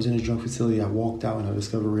 I was in a drug facility. I walked out and I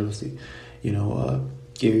discovered real estate.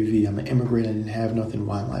 Gary Vee. I'm an immigrant. I didn't have nothing.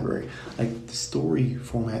 Wine library. Like the story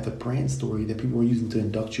format, the brand story that people are using to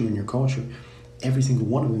induct you in your culture. Every single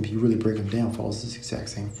one of them, if you really break them down, follows this exact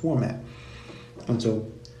same format. And so,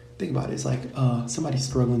 think about it. It's like somebody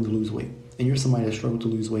struggling to lose weight, and you're somebody that struggled to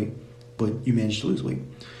lose weight, but you managed to lose weight.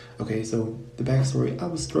 Okay, so the backstory: I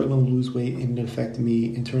was struggling to lose weight, and it affected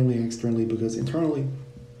me internally and externally, because internally,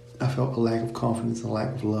 I felt a lack of confidence and a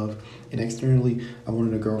lack of love, and externally, I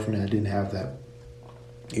wanted a girlfriend, and I didn't have that.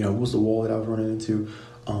 What was the wall that I was running into?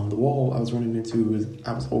 The wall I was running into was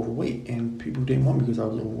I was overweight, and people didn't want me because I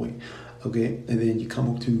was overweight. Okay, and then you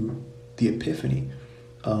come up to the epiphany.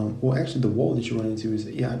 The wall that you run into is,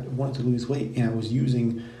 I wanted to lose weight, and I was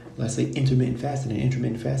using, let's say, intermittent fasting, and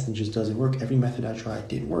intermittent fasting just doesn't work. Every method I tried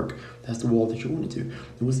didn't work. That's the wall that you run into.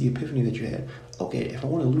 It was the epiphany that you had. Okay, if I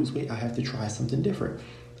want to lose weight, I have to try something different.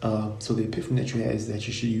 So the epiphany that you had is that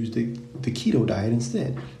you should use the keto diet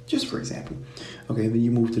instead, just for example. Okay, and then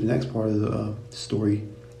you move to the next part of the story,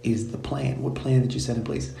 is the plan. What plan that you set in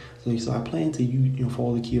place? So I plan to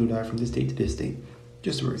follow the keto diet from this date to this date,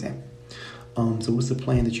 just for example. So what's the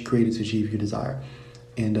plan that you created to achieve your desire?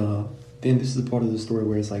 And then this is the part of the story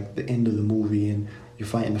where it's like the end of the movie and you're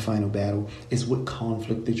fighting the final battle. It's what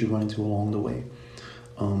conflict that you run into along the way.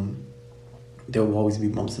 There will always be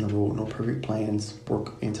bumps in the road. No perfect plans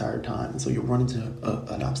work the entire time. And so you'll run into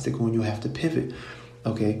an obstacle and you'll have to pivot.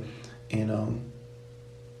 Okay, and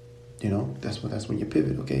that's when you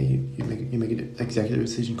pivot. Okay, you make an executive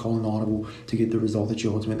decision, call an audible to get the result that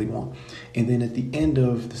you ultimately want. And then at the end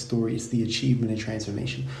of the story, it's the achievement and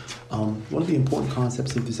transformation. One of the important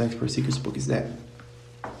concepts of this Expert Secrets book is that,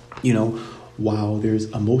 while there's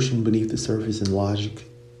emotion beneath the surface and logic,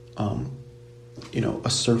 a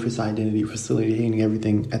surface identity facilitating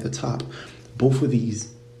everything at the top, both of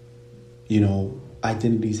these,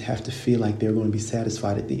 identities have to feel like they're going to be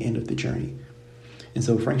satisfied at the end of the journey. And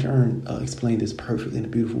so Frank Kern explained this perfectly in a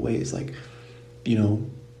beautiful way. It's like,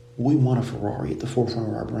 we want a Ferrari at the forefront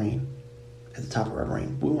of our brain, at the top of our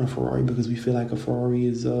brain. We want a Ferrari because we feel like a Ferrari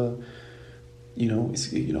is, we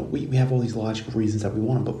have all these logical reasons that we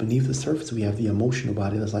want them. But beneath the surface, we have the emotional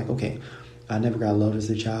body that's like, okay, I never got loved as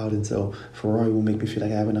a child, and so Ferrari will make me feel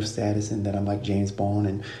like I have enough status and that I'm like James Bond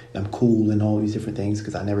and I'm cool and all these different things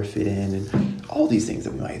because I never fit in and all these things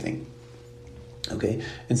that we might think. Okay,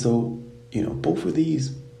 and so, both of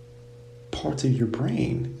these parts of your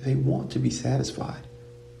brain, they want to be satisfied.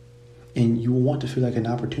 And you will want to feel like an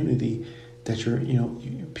opportunity that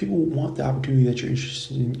people want the opportunity that you're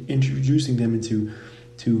interested in introducing them into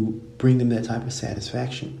to bring them that type of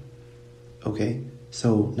satisfaction. Okay?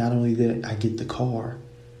 So not only did I get the car,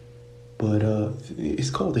 but it's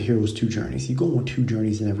called the hero's two journeys. You go on two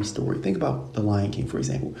journeys in every story. Think about The Lion King, for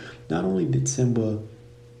example. Not only did Simba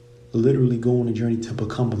literally go on a journey to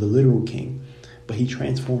become the literal king, but he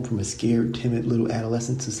transformed from a scared, timid little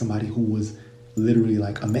adolescent to somebody who was literally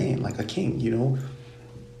like a man, like a king,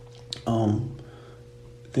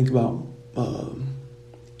 Think about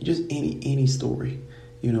just any story.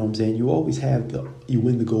 You know what I'm saying? You always have you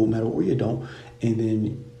win the gold medal or you don't, and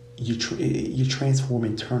then you transform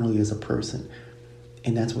internally as a person.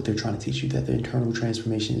 And that's what they're trying to teach you, that the internal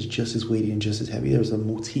transformation is just as weighty and just as heavy. There's a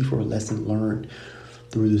motif or a lesson learned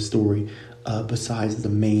through the story, besides the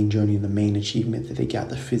main journey and the main achievement that they got,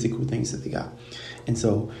 the physical things that they got. And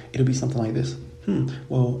so it'll be something like this.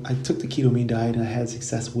 Well, I took the keto diet and I had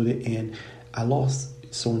success with it and I lost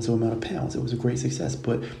so-and-so amount of pounds. It was a great success.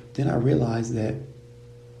 But then I realized that,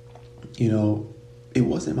 it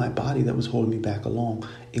wasn't my body that was holding me back along.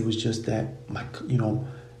 It was just that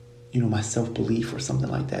my self-belief or something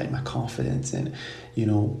like that, my confidence. And,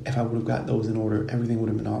 if I would have got those in order, everything would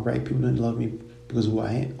have been all right. People didn't love me because of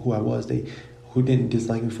who I was. Who didn't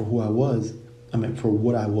dislike me for who I was. For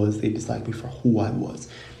what I was, they disliked me for who I was.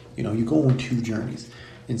 You go on two journeys.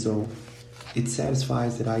 And so it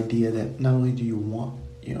satisfies that idea that not only do you want,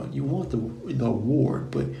 you want the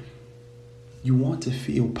award, but you want to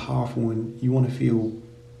feel powerful and you want to feel,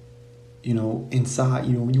 inside,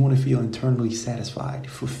 you want to feel internally satisfied,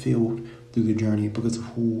 fulfilled through the journey because of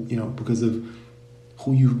who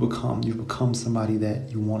you've become. You've become somebody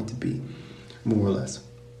that you wanted to be, more or less.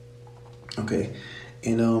 Okay.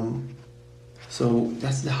 And so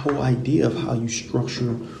that's the whole idea of how you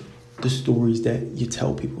structure the stories that you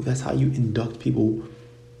tell people. That's how you induct people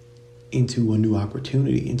into a new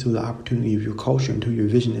opportunity, into the opportunity of your culture, into your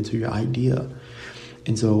vision, into your idea.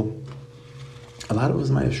 And so a lot of us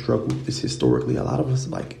might have struggled with this historically. A lot of us,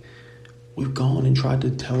 we've gone and tried to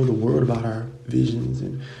tell the world about our visions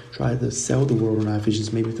and tried to sell the world on our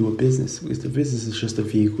visions, maybe through a business, because the business is just a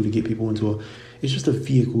vehicle to get people it's just a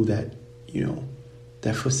vehicle that,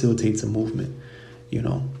 that facilitates a movement,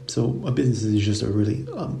 So a business is just a really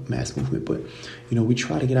mass movement. But, we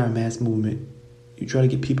try to get our mass movement. You try to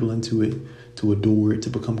get people into it, to adore it,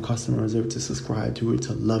 to become customers of it, to subscribe to it,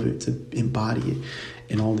 to love it, to embody it,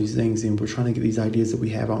 and all these things. And we're trying to get these ideas that we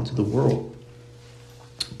have out into the world.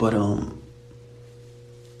 But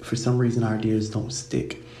for some reason, our ideas don't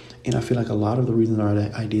stick. And I feel like a lot of the reasons our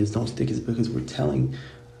ideas don't stick is because we're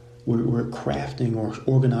crafting or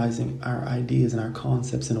organizing our ideas and our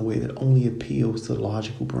concepts in a way that only appeals to the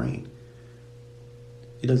logical brain.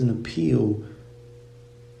 It doesn't appeal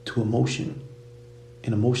to emotion.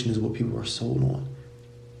 And emotion is what people are sold on.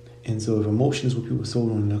 And so if emotion is what people are sold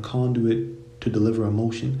on, and a conduit to deliver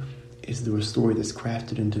emotion is through a story that's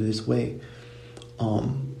crafted into this way,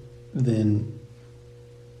 then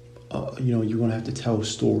you're going to have to tell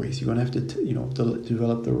stories. You're going to have to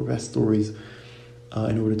develop the best stories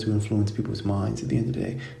in order to influence people's minds at the end of the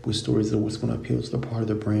day, with stories that are what's going to appeal to the part of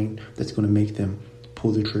the brain that's going to make them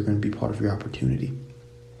pull the trigger and be part of your opportunity.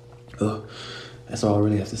 Ugh, that's all I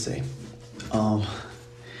really have to say.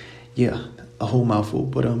 Yeah, a whole mouthful.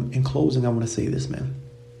 But in closing, I want to say this, man.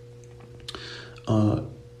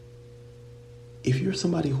 If you're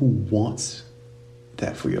somebody who wants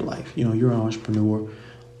that for your life, you're an entrepreneur,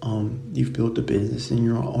 you've built a business and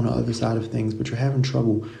you're on the other side of things, but you're having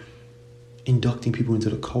trouble inducting people into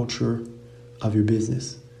the culture of your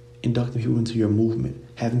business, inducting people into your movement,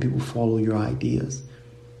 having people follow your ideas,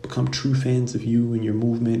 become true fans of you and your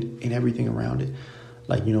movement and everything around it.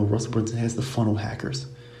 Like, Russell Brunson has the funnel hackers,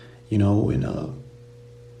 and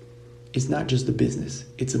it's not just a business,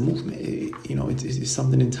 it's a movement. It's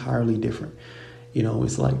something entirely different.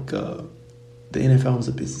 It's like the NFL is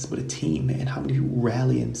a business, but a team, man. How many people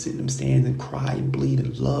rally and sit in them stands and cry and bleed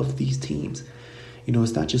and love these teams?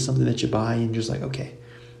 It's not just something that you buy and just like, okay.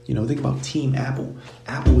 Think about Team Apple.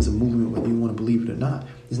 Apple is a movement, whether you want to believe it or not.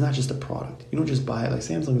 It's not just a product. You don't just buy it like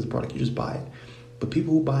Samsung is a product. You just buy it. But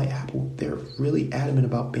people who buy Apple, they're really adamant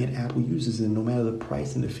about being Apple users, and no matter the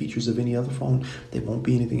price and the features of any other phone, they won't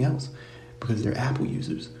be anything else because they're Apple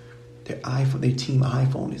users. They're Team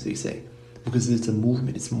iPhone, as they say, because it's a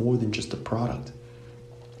movement. It's more than just a product.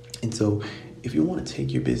 And so if you want to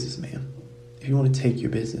take your business, man, if you want to take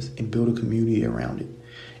your business and build a community around it,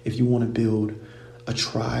 if you want to build a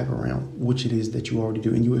tribe around which it is that you already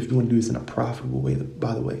do, and if you want to do this in a profitable way,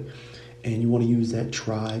 by the way, and you want to use that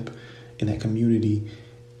tribe and that community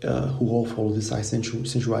who all follow this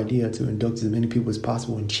central idea to induct as many people as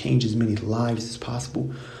possible and change as many lives as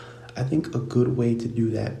possible, I think a good way to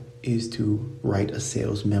do that is to write a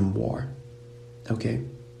sales memoir. Okay?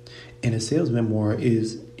 And a sales memoir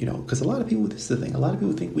is, because a lot of people, this is the thing, a lot of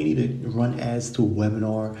people think we need to run ads to a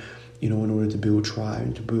webinar, in order to build tribe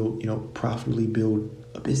and to build, profitably build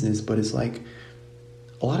a business. But it's like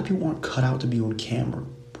a lot of people aren't cut out to be on camera,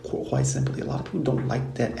 quite simply. A lot of people don't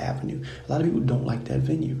like that avenue. A lot of people don't like that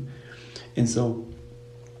venue. And so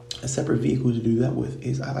a separate vehicle to do that with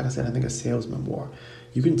is, like I said, I think a sales memoir.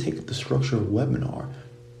 You can take the structure of a webinar,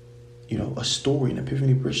 a story, an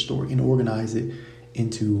Epiphany Bridge story, and organize it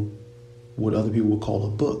into what other people would call a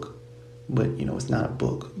book. But, it's not a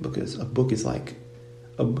book, because a book is like,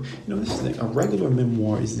 this is the thing. A regular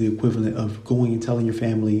memoir is the equivalent of going and telling your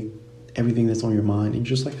family everything that's on your mind, and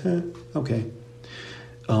you're just like, okay.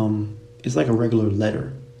 It's like a regular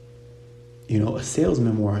letter. A sales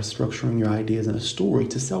memoir is structuring your ideas in a story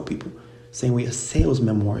to sell people. Same way a sales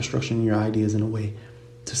memoir is structuring your ideas in a way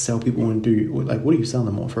to sell people and do, like, what are you selling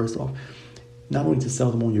them on, first off? Not only to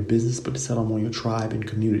sell them on your business, but to sell them on your tribe and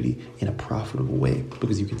community in a profitable way,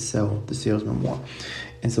 because you can sell the sales memoir.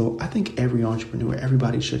 And so I think every entrepreneur,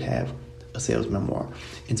 everybody should have a sales memoir.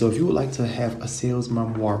 And so if you would like to have a sales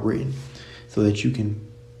memoir written so that you can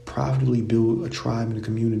profitably build a tribe and a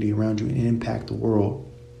community around you and impact the world,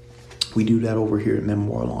 we do that over here at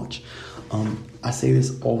Memoir Launch. I say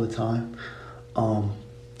this all the time.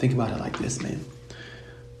 Think about it like this, man.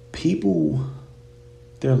 People,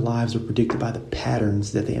 their lives are predicted by the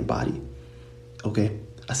patterns that they embody. Okay?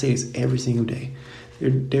 I say this every single day.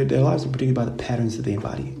 Their lives are predicted by the patterns that they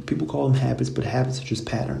embody. People call them habits, but habits are just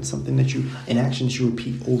patterns, something that an action that you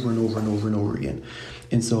repeat over and over and over and over again.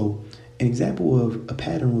 And so an example of a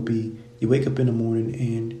pattern would be you wake up in the morning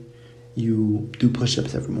and you do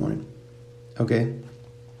push-ups every morning. Okay?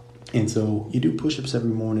 And so you do push-ups every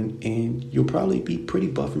morning and you'll probably be pretty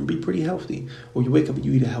buff and be pretty healthy. Or you wake up and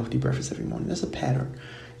you eat a healthy breakfast every morning. That's a pattern.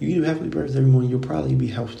 You eat a healthy breakfast every morning, you'll probably be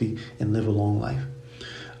healthy and live a long life.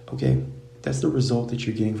 Okay? That's the result that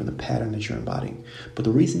you're getting from the pattern that you're embodying. But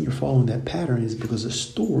the reason you're following that pattern is because of the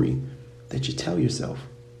story that you tell yourself.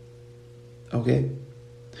 Okay?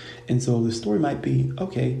 And so the story might be,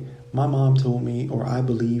 okay, my mom told me, or I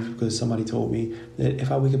believe because somebody told me, that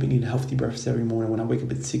if I wake up and eat a healthy breakfast every morning, when I wake up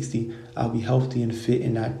at 60, I'll be healthy and fit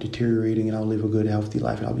and not deteriorating, and I'll live a good, healthy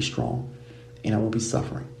life, and I'll be strong, and I won't be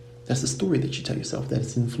suffering. That's the story that you tell yourself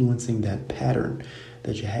that's influencing that pattern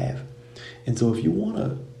that you have. And so if you want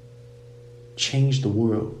to change the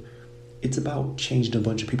world, it's about changing a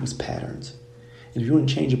bunch of people's patterns. And if you want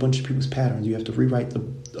to change a bunch of people's patterns, you have to rewrite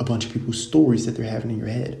a bunch of people's stories that they're having in their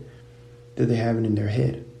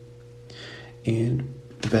head. And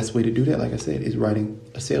the best way to do that, like I said, is writing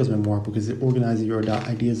a sales memoir, because it organizes your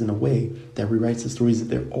ideas in a way that rewrites the stories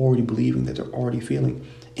that they're already believing, that they're already feeling,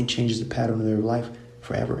 and changes the pattern of their life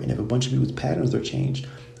forever. And if a bunch of people's patterns are changed,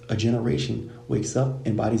 a generation wakes up,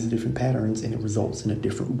 embodies the different patterns, and it results in a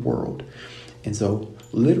different world. And so,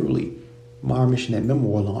 literally, my mission at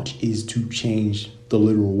Memoir Launch is to change the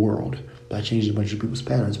literal world by changing a bunch of people's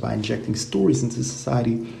patterns, by injecting stories into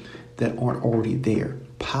society that aren't already there.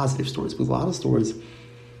 Positive stories. Because a lot of stories,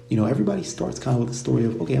 everybody starts kind of with the story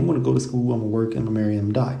of, okay, I'm going to go to school, I'm going to work, I'm going to marry,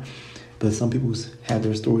 I'm going to die. But some people have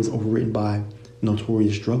their stories overwritten by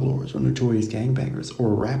notorious drug lords or notorious gangbangers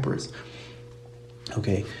or rappers.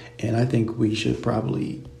 Okay, and I think we should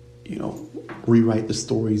probably, rewrite the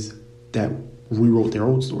stories that rewrote their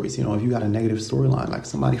old stories. If you got a negative storyline, like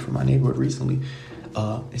somebody from my neighborhood recently,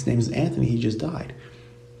 his name is Anthony. He just died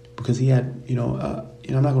because he had, I'm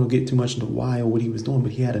not going to get too much into why or what he was doing,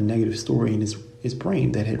 but he had a negative story in his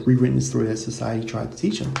brain that had rewritten the story that society tried to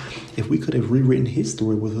teach him. If we could have rewritten his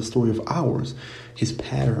story with a story of ours, his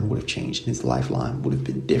pattern would have changed and his lifeline would have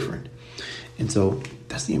been different. And so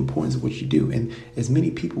that's the importance of what you do. And as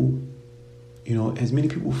many people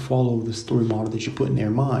follow the story model that you put in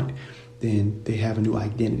their mind, then they have a new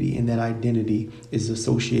identity. And that identity is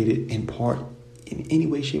associated in part, in any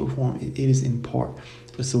way, shape, or form, it is in part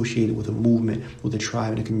associated with a movement, with a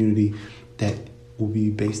tribe and a community that will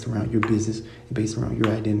be based around your business, based around your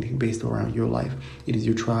identity, based around your life. It is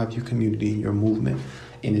your tribe, your community, and your movement,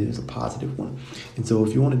 and it is a positive one. And so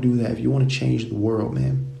if you want to do that, if you want to change the world,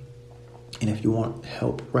 man, and if you want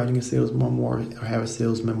help writing a sales memoir or have a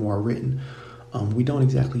sales memoir written, we don't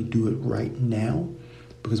exactly do it right now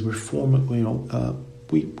because we're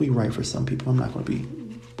we write for some people. I'm not going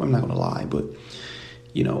to lie, but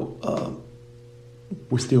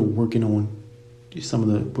we're still working on some of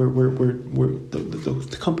the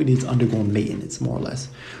company is undergoing maintenance, more or less.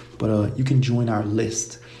 But you can join our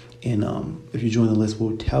list, and if you join the list,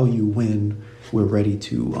 we'll tell you when we're ready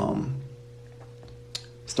to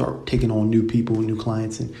start taking on new people, new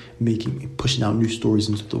clients, and pushing out new stories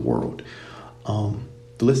into the world.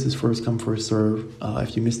 The list is first come, first serve.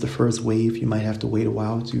 If you miss the first wave, you might have to wait a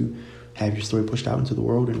while to have your story pushed out into the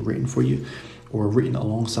world and written for you or written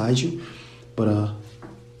alongside you. But,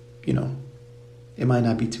 it might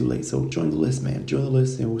not be too late. So join the list, man. Join the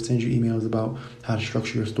list, and we'll send you emails about how to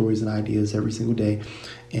structure your stories and ideas every single day.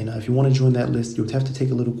 And if you want to join that list, you'll have to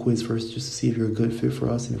take a little quiz first just to see if you're a good fit for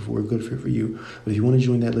us and if we're a good fit for you. But if you want to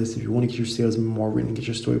join that list, if you want to get your sales memoir written and get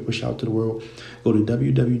your story pushed out to the world, go to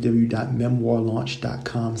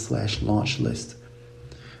www.memoirlaunch.com/launch list.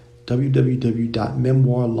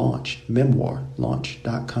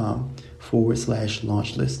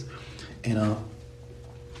 www.memoirlaunch.com/launch list. And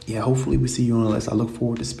hopefully we see you on the list. I look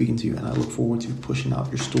forward to speaking to you, and I look forward to pushing out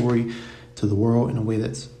your story to the world in a way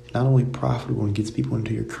that's not only profitable and gets people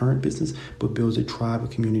into your current business, but builds a tribe, a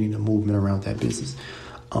community, and a movement around that business.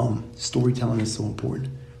 Storytelling is so important.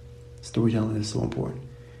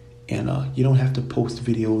 And you don't have to post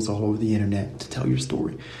videos all over the internet to tell your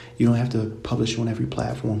story. You don't have to publish on every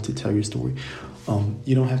platform to tell your story.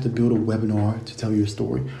 You don't have to build a webinar to tell your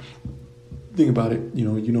story. Think about it,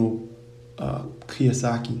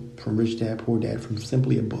 Kiyosaki from Rich Dad, Poor Dad, from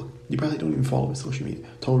simply a book. You probably don't even follow his social media.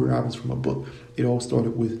 Tony Robbins from a book. It all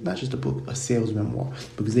started with not just a book, a sales memoir,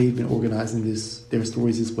 because they've been organizing their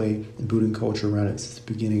stories this way and building culture around it since the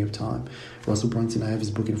beginning of time. Russell Brunson, I have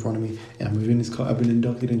his book in front of me, and I've been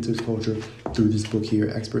inducted into his culture through this book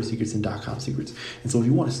here, Expert Secrets and .com Secrets. And so if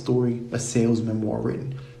you want a story, a sales memoir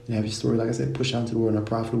written, and have your story, like I said, pushed out into the world in a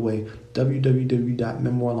profitable way,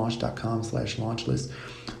 www.memoirlaunch.com/launch list.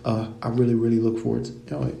 I really, really look forward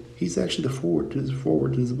to, he's actually the forward to this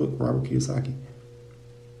book, Robert Kiyosaki.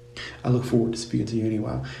 I look forward to speaking to you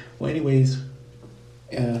anyway. Well, anyways,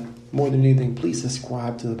 more than anything, please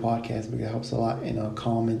subscribe to the podcast because it helps a lot, and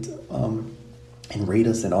comment and rate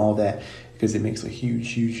us and all that, because it makes a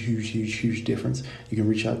huge difference. You can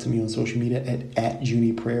reach out to me on social media at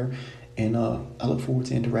Junie Prayer. And I look forward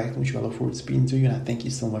to interacting with you. I look forward to speaking to you. And I thank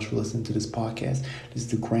you so much for listening to this podcast. This is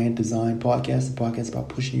the Grand Design Podcast, a podcast about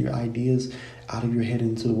pushing your ideas out of your head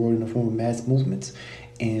into the world in the form of mass movements.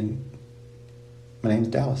 And my name is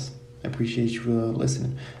Dallas. I appreciate you for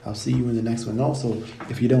listening. I'll see you in the next one. And also,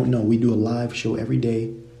 if you don't know, we do a live show every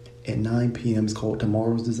day at 9 p.m. It's called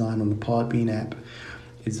Tomorrow's Design on the Podbean app.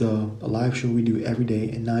 It's a live show we do every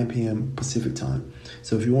day at 9 p.m. Pacific time.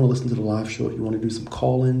 So if you want to listen to the live show, if you want to do some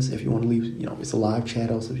call-ins, if you want to leave, it's a live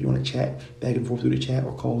chat also. If you want to chat back and forth through the chat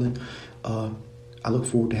or call in, I look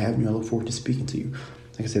forward to having you. I look forward to speaking to you.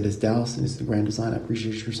 Like I said, it's Dallas, and it's the Grand Design. I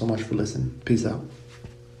appreciate you so much for listening. Peace out.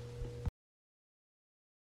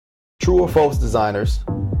 True or false, designers?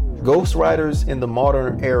 Ghostwriters in the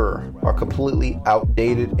modern era are completely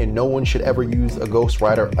outdated, and no one should ever use a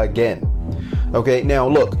ghostwriter again. Okay, now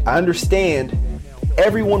look, I understand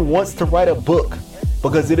everyone wants to write a book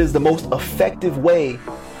because it is the most effective way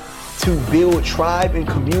to build tribe and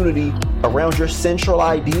community around your central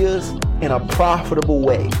ideas in a profitable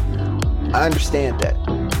way. I understand that.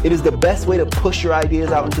 It is the best way to push your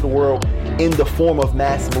ideas out into the world in the form of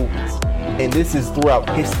mass movements. And this is throughout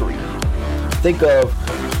history. Think of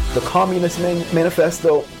the Communist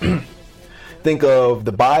Manifesto. Think of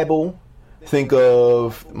the Bible. Think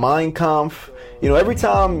of Mein Kampf. You know, every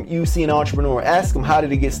time you see an entrepreneur, ask him how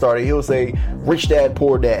did he get started. He'll say, Rich Dad,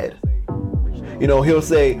 Poor Dad. You know, he'll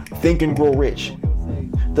say, Think and Grow Rich.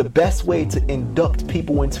 The best way to induct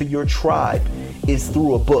people into your tribe is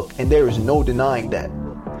through a book, and there is no denying that.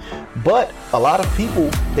 But a lot of people,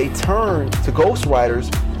 they turn to ghostwriters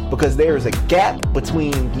because there is a gap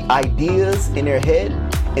between the ideas in their head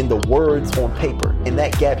and the words on paper. And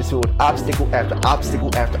that gap is filled with obstacle after obstacle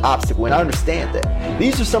after obstacle. And I understand that.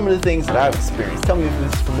 These are some of the things that I've experienced. Tell me if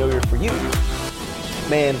this is familiar for you.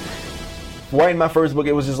 Man, writing my first book,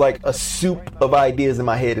 it was just like a soup of ideas in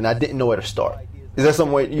my head and I didn't know where to start. Is that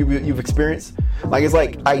something you've experienced? Like, it's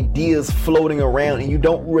like ideas floating around and you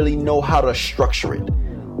don't really know how to structure it.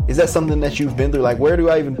 Is that something that you've been through? Like, where do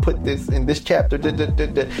I even put this in this chapter? And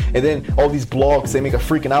then all these blogs, they make a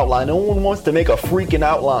freaking outline. No one wants to make a freaking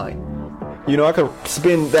outline. You know, I could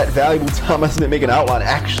spend that valuable time I spent making an outline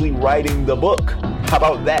actually writing the book. How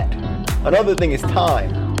about that? Another thing is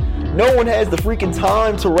time. No one has the freaking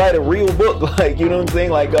time to write a real book. Like, you know what I'm saying?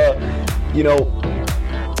 Like, you know,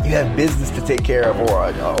 you have business to take care of,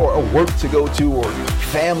 or work to go to, or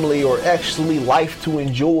family, or actually life to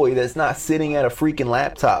enjoy that's not sitting at a freaking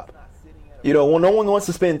laptop. You know, no one wants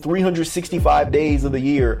to spend 365 days of the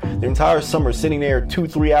year, the entire summer, sitting there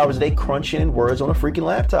 2-3 hours a day crunching in words on a freaking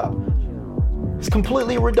laptop. It's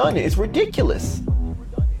completely redundant. It's ridiculous.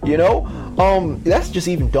 You know, that's just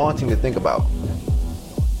even daunting to think about.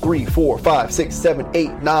 3, 4, 5, 6, 7,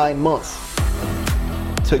 8, 9 months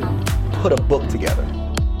to put a book together,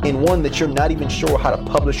 in one that you're not even sure how to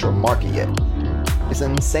publish or market yet. It's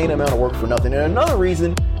an insane amount of work for nothing. And another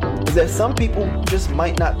reason is that some people just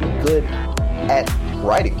might not be good at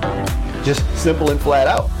writing. Just simple and flat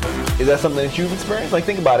out. Is that something that you've experienced? Like,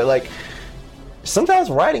 think about it. Like, sometimes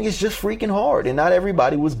writing is just freaking hard, and not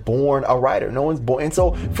everybody was born a writer. No one's born. And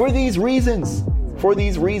so for these reasons,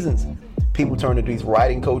 people turn to these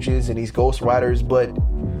writing coaches and these ghostwriters.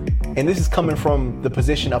 And this is coming from the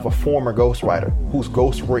position of a former ghostwriter who's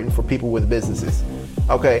ghostwritten for people with businesses.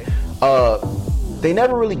 Okay. They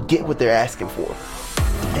never really get what they're asking for.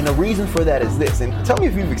 And the reason for that is this. And tell me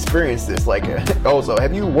if you've experienced this. Like, also,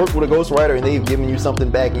 have you worked with a ghostwriter and they've given you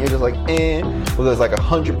something back and you're just like, Because like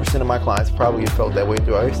 100% of my clients probably have felt that way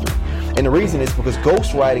throughout history. And the reason is because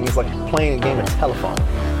ghostwriting is like playing a game of telephone.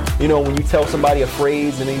 You know, when you tell somebody a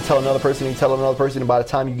phrase and then you tell another person and you tell another person, and by the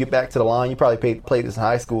time you get back to the line, you probably played this in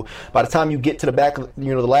high school. By the time you get to the back,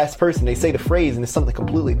 you know, the last person, they say the phrase and it's something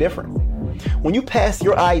completely different. When you pass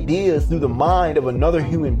your ideas through the mind of another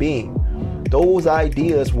human being, those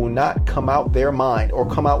ideas will not come out their mind or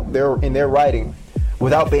come out in their writing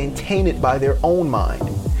without being tainted by their own mind.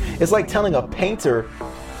 It's like telling a painter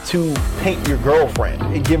to paint your girlfriend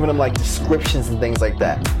and giving them like descriptions and things like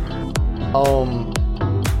that.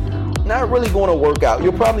 Not really going to work out.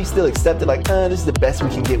 You'll probably still accept it like, this is the best we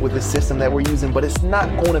can get with the system that we're using, but it's not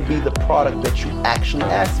going to be the product that you actually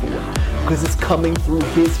asked for because it's coming through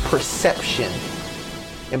his perception.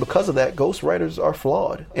 And because of that, ghostwriters are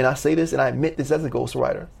flawed. And I say this and I admit this as a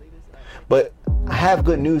ghostwriter. But I have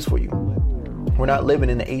good news for you. We're not living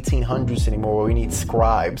in the 1800s anymore where we need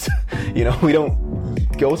scribes. You know,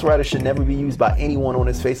 ghostwriters should never be used by anyone on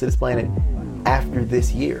this face of this planet after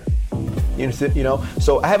this year. You know,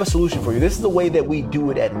 so I have a solution for you. This is the way that we do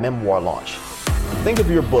it at Memoir Launch. Think of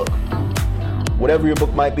your book. Whatever your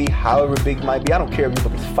book might be, however big it might be. I don't care if your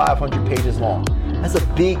book is 500 pages long. That's a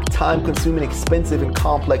big, time-consuming, expensive, and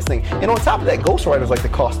complex thing. And on top of that, ghostwriters like to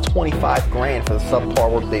cost $25,000 for the subpar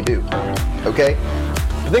work they do. Okay?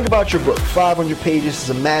 But think about your book. 500 pages is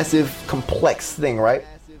a massive, complex thing, right?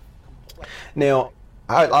 Now,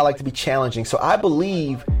 I like to be challenging, so I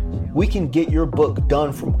believe we can get your book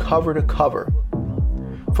done from cover to cover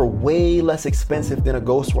for way less expensive than a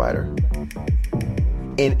ghostwriter.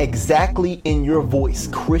 And exactly in your voice,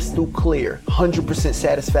 crystal clear, 100%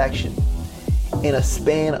 satisfaction in a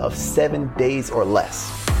span of 7 days or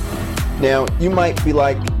less. Now, you might be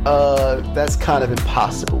like, that's kind of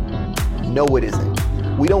impossible. No, it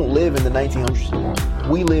isn't. We don't live in the 1900s anymore.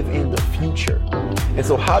 We live in the future. And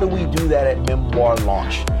so how do we do that at Memoir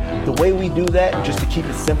Launch? The way we do that, just to keep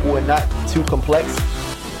it simple and not too complex,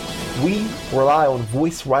 we rely on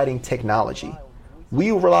voice writing technology.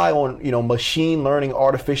 We rely on, machine learning,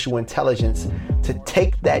 artificial intelligence to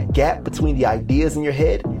take that gap between the ideas in your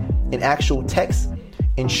head and actual text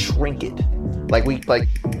and shrink it.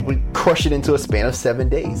 We crush it into a span of 7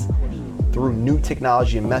 days through new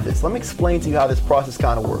technology and methods. Let me explain to you how this process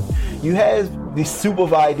kind of works. You have these soup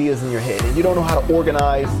of ideas in your head and you don't know how to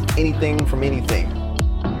organize anything from anything.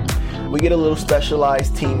 We get a little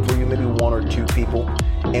specialized team for you, maybe 1 or 2 people,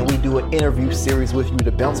 and we do an interview series with you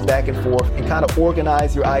to bounce back and forth and kind of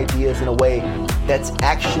organize your ideas in a way that's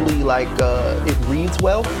actually like it reads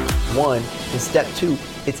well, one, and step two,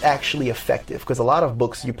 it's actually effective. Because a lot of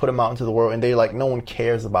books, you put them out into the world and they're like, no one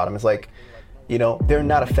cares about them. It's like, you know, they're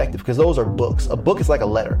not effective because those are books. A book is like a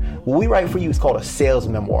letter. What we write for you is called a sales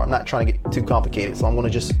memoir. I'm not trying to get too complicated, so I'm going to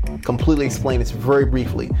just completely explain this very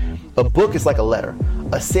briefly. A book is like a letter.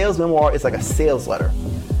 A sales memoir is like a sales letter.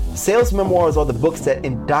 Sales memoirs are the books that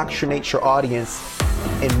indoctrinate your audience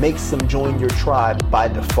and makes them join your tribe by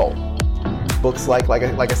default. Books like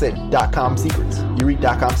I said, .com Secrets. You read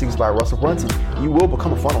 .com Secrets by Russell Brunson, you will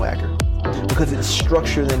become a funnel hacker because it's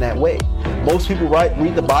structured in that way. Most people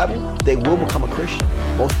read the Bible, they will become a Christian.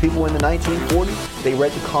 Most people in the 1940s, they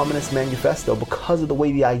read the Communist Manifesto because of the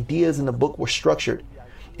way the ideas in the book were structured,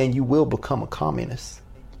 and you will become a communist.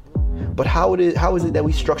 But how is it that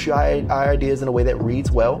we structure our ideas in a way that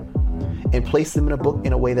reads well and place them in a book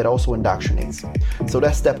in a way that also indoctrinates? So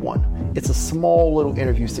that's step one. It's a small little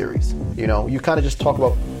interview series. You know, you kind of just talk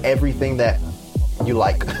about everything that you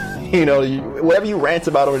like. You know, whatever you rant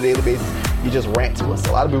about on a daily basis, you just rant to us.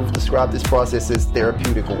 A lot of people describe this process as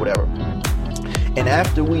therapeutic or whatever. And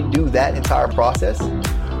after we do that entire process,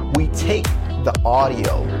 we take the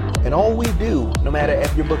audio, and all we do, no matter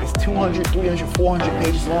if your book is 200, 300, 400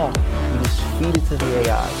 pages long, we just feed it to the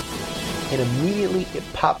AI. And immediately it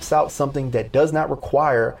pops out something that does not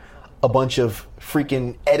require a bunch of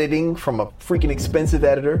freaking editing from a freaking expensive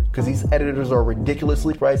editor, because these editors are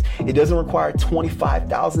ridiculously priced. It doesn't require a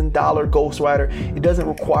 $25,000 ghostwriter. It doesn't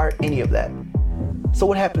require any of that. So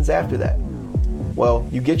what happens after that? Well,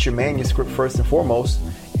 you get your manuscript first and foremost,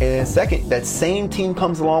 and second, that same team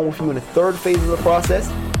comes along with you in the third phase of the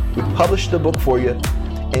process. We publish the book for you,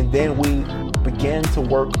 and then we begin to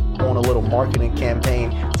work on a little marketing campaign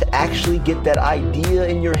to actually get that idea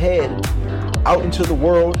in your head out into the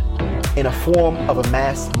world in a form of a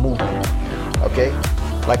mass movement, okay?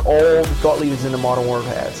 Like all the thought leaders in the modern world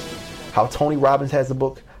has. How Tony Robbins has a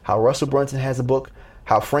book, how Russell Brunson has a book,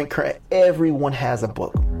 how Frank Kern, everyone has a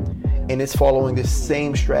book. And it's following this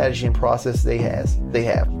same strategy and process they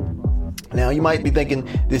have. Now, you might be thinking,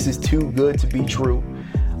 this is too good to be true.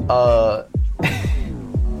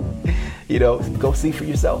 You know, go see for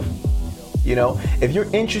yourself. You know, if you're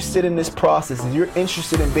interested in this process, if you're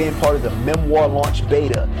interested in being part of the Memoir Launch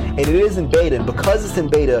Beta, and it is in beta, and because it's in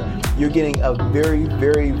beta, you're getting a very,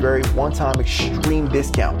 very, very one-time extreme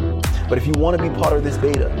discount. But if you want to be part of this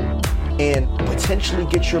beta and potentially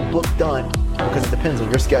get your book done, because it depends on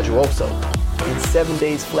your schedule also, in 7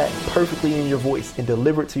 days flat, perfectly in your voice, and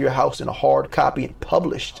delivered to your house in a hard copy and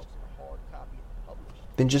published,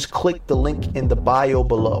 then just click the link in the bio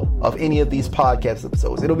below of any of these podcast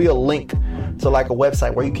episodes. It'll be a link to like a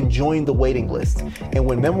website where you can join the waiting list. And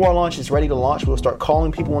when Memoir Launch is ready to launch, we'll start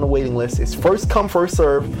calling people on the waiting list. It's first come, first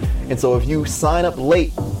serve. And so if you sign up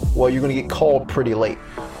late, well, you're going to get called pretty late.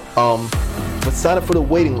 But sign up for the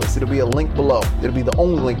waiting list. It'll be a link below. It'll be the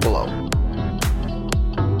only link below.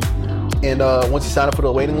 And once you sign up for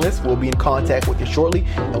the waiting list, we'll be in contact with you shortly,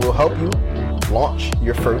 and we'll help you launch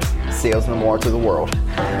your first sales memoir to the world.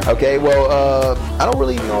 Okay, well, I don't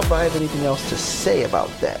really know if I have anything else to say about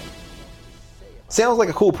that. Sounds like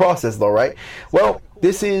a cool process though, right? Well,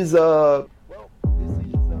 this is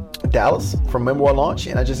Dallas from Memoir Launch,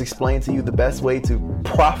 and I just explained to you the best way to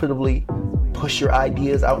profitably push your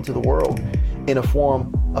ideas out into the world in a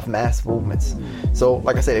form of mass movements. So,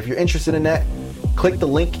 like I said, if you're interested in that, click the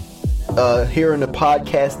link here in the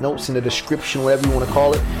podcast notes, in the description, whatever you want to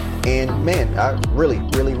call it. And man, I really,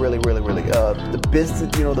 the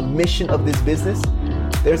business, you know, the mission of this business,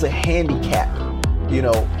 there's a handicap, you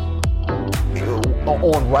know,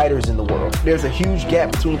 on writers in the world. There's a huge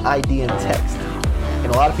gap between idea and text.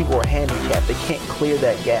 And a lot of people are handicapped. They can't clear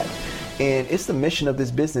that gap. And it's the mission of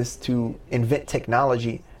this business to invent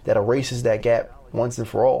technology that erases that gap once and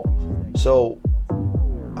for all. So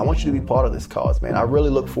I want you to be part of this cause, man. I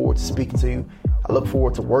really look forward to speaking to you. I look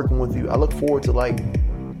forward to working with you. I look forward to like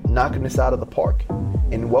knocking this out of the park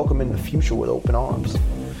and welcoming the future with open arms.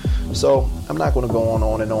 So I'm not going to go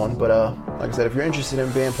on and on, but like I said, if you're interested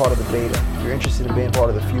in being part of the beta, if you're interested in being part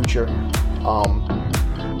of the future,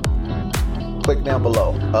 click down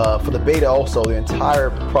below. For the beta also, the entire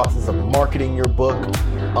process of marketing your book,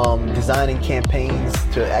 designing campaigns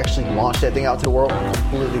to actually launch that thing out to the world,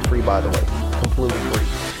 completely free, by the way, completely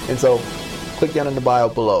free. And so click down in the bio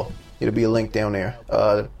below. It'll be a link down there.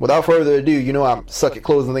 Without further ado, you know I suck at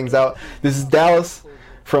closing things out. This is Dallas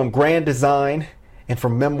from Grand Design and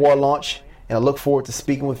from Memoir Launch, and I look forward to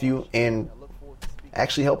speaking with you and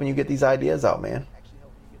actually helping you get these ideas out, man.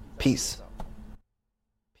 Peace.